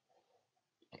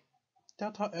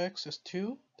 delta x is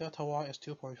 2, delta y is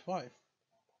 2.5.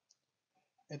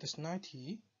 It is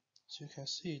 90, so you can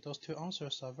see those two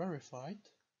answers are verified.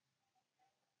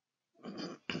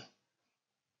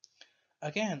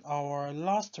 Again, our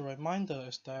last reminder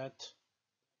is that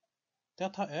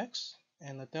delta x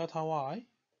and delta y,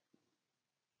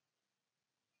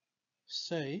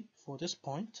 say for this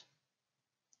point,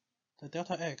 the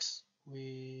delta x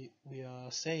we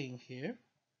are saying here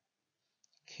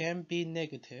can be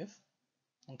negative,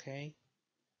 okay?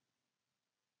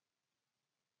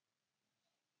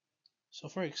 So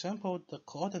for example, the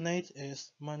coordinate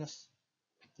is minus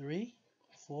 3,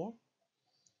 4.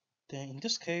 Then in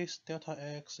this case, delta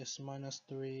x is minus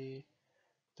 3,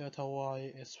 delta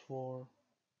y is 4.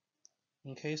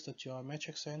 In case the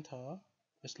geometric center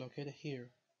is located here,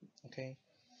 okay?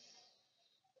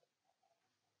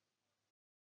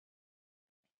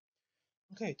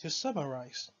 Okay, to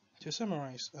summarize,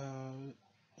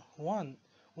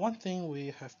 one thing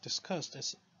we have discussed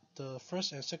is the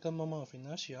first and second moment of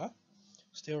inertia.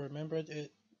 Still remember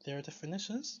their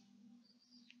definitions?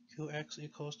 Qx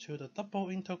equals to the double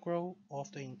integral of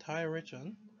the entire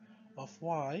region of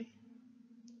y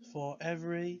for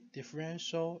every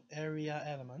differential area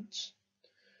element.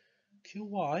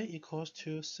 Qy equals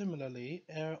to, similarly,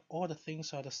 all the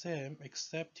things are the same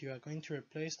except you are going to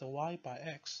replace the y by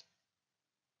x.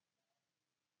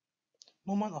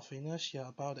 Moment of inertia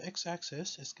about the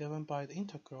x-axis is given by the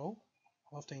integral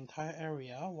of the entire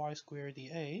area y squared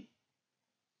dA.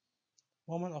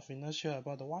 Moment of inertia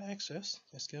about the y-axis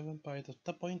is given by the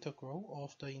double integral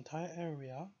of the entire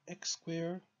area x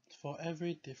squared for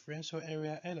every differential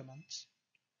area element.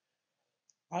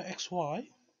 Ixy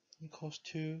equals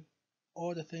to,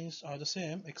 all the things are the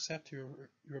same except you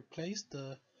replace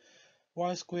the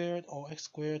y squared or x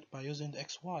squared by using the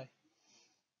xy.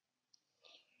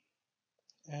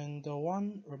 And the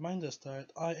one reminder is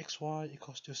that Ixy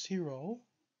equals to 0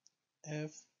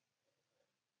 if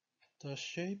the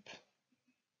shape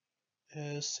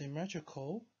is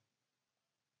symmetrical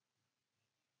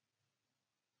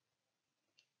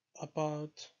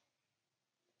about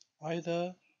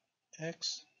either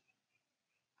x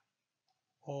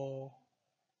or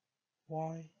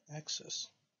y axis.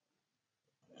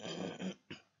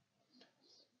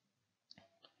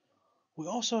 We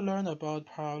also learned about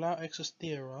parallel axis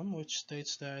theorem, which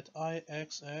states that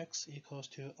Ixx equals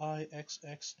to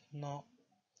Ixx naught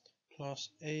plus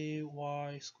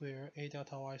ay square, a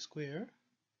delta y square.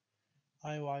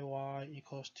 Iyy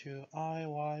equals to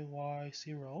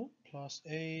Iyy0 plus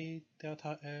a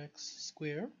delta x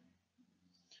square.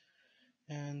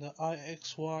 And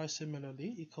Ixy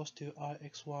similarly equals to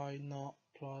Ixy naught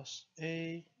plus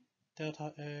a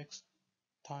delta x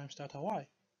times delta y.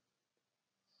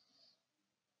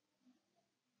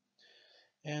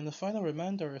 And the final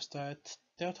reminder is that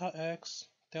delta x,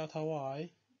 delta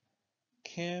y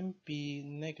can be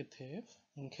negative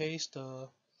in case the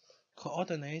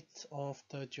coordinate of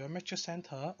the geometric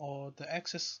center or the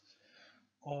axis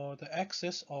of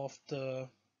the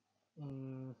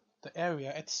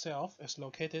area itself is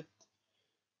located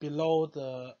below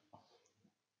the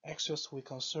axis we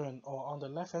concern, or on the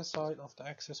left hand side of the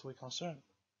axis we concern.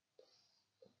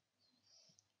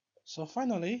 So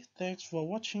finally, thanks for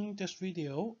watching this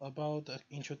video about the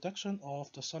introduction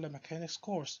of the solid mechanics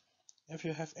course. If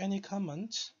you have any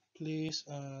comments, please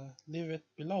leave it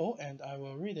below and I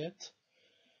will read it.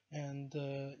 And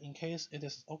in case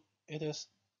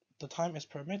the time is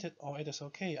permitted or it is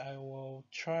okay, I will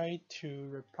try to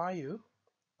reply you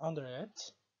under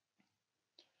it.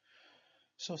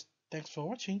 So thanks for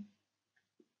watching.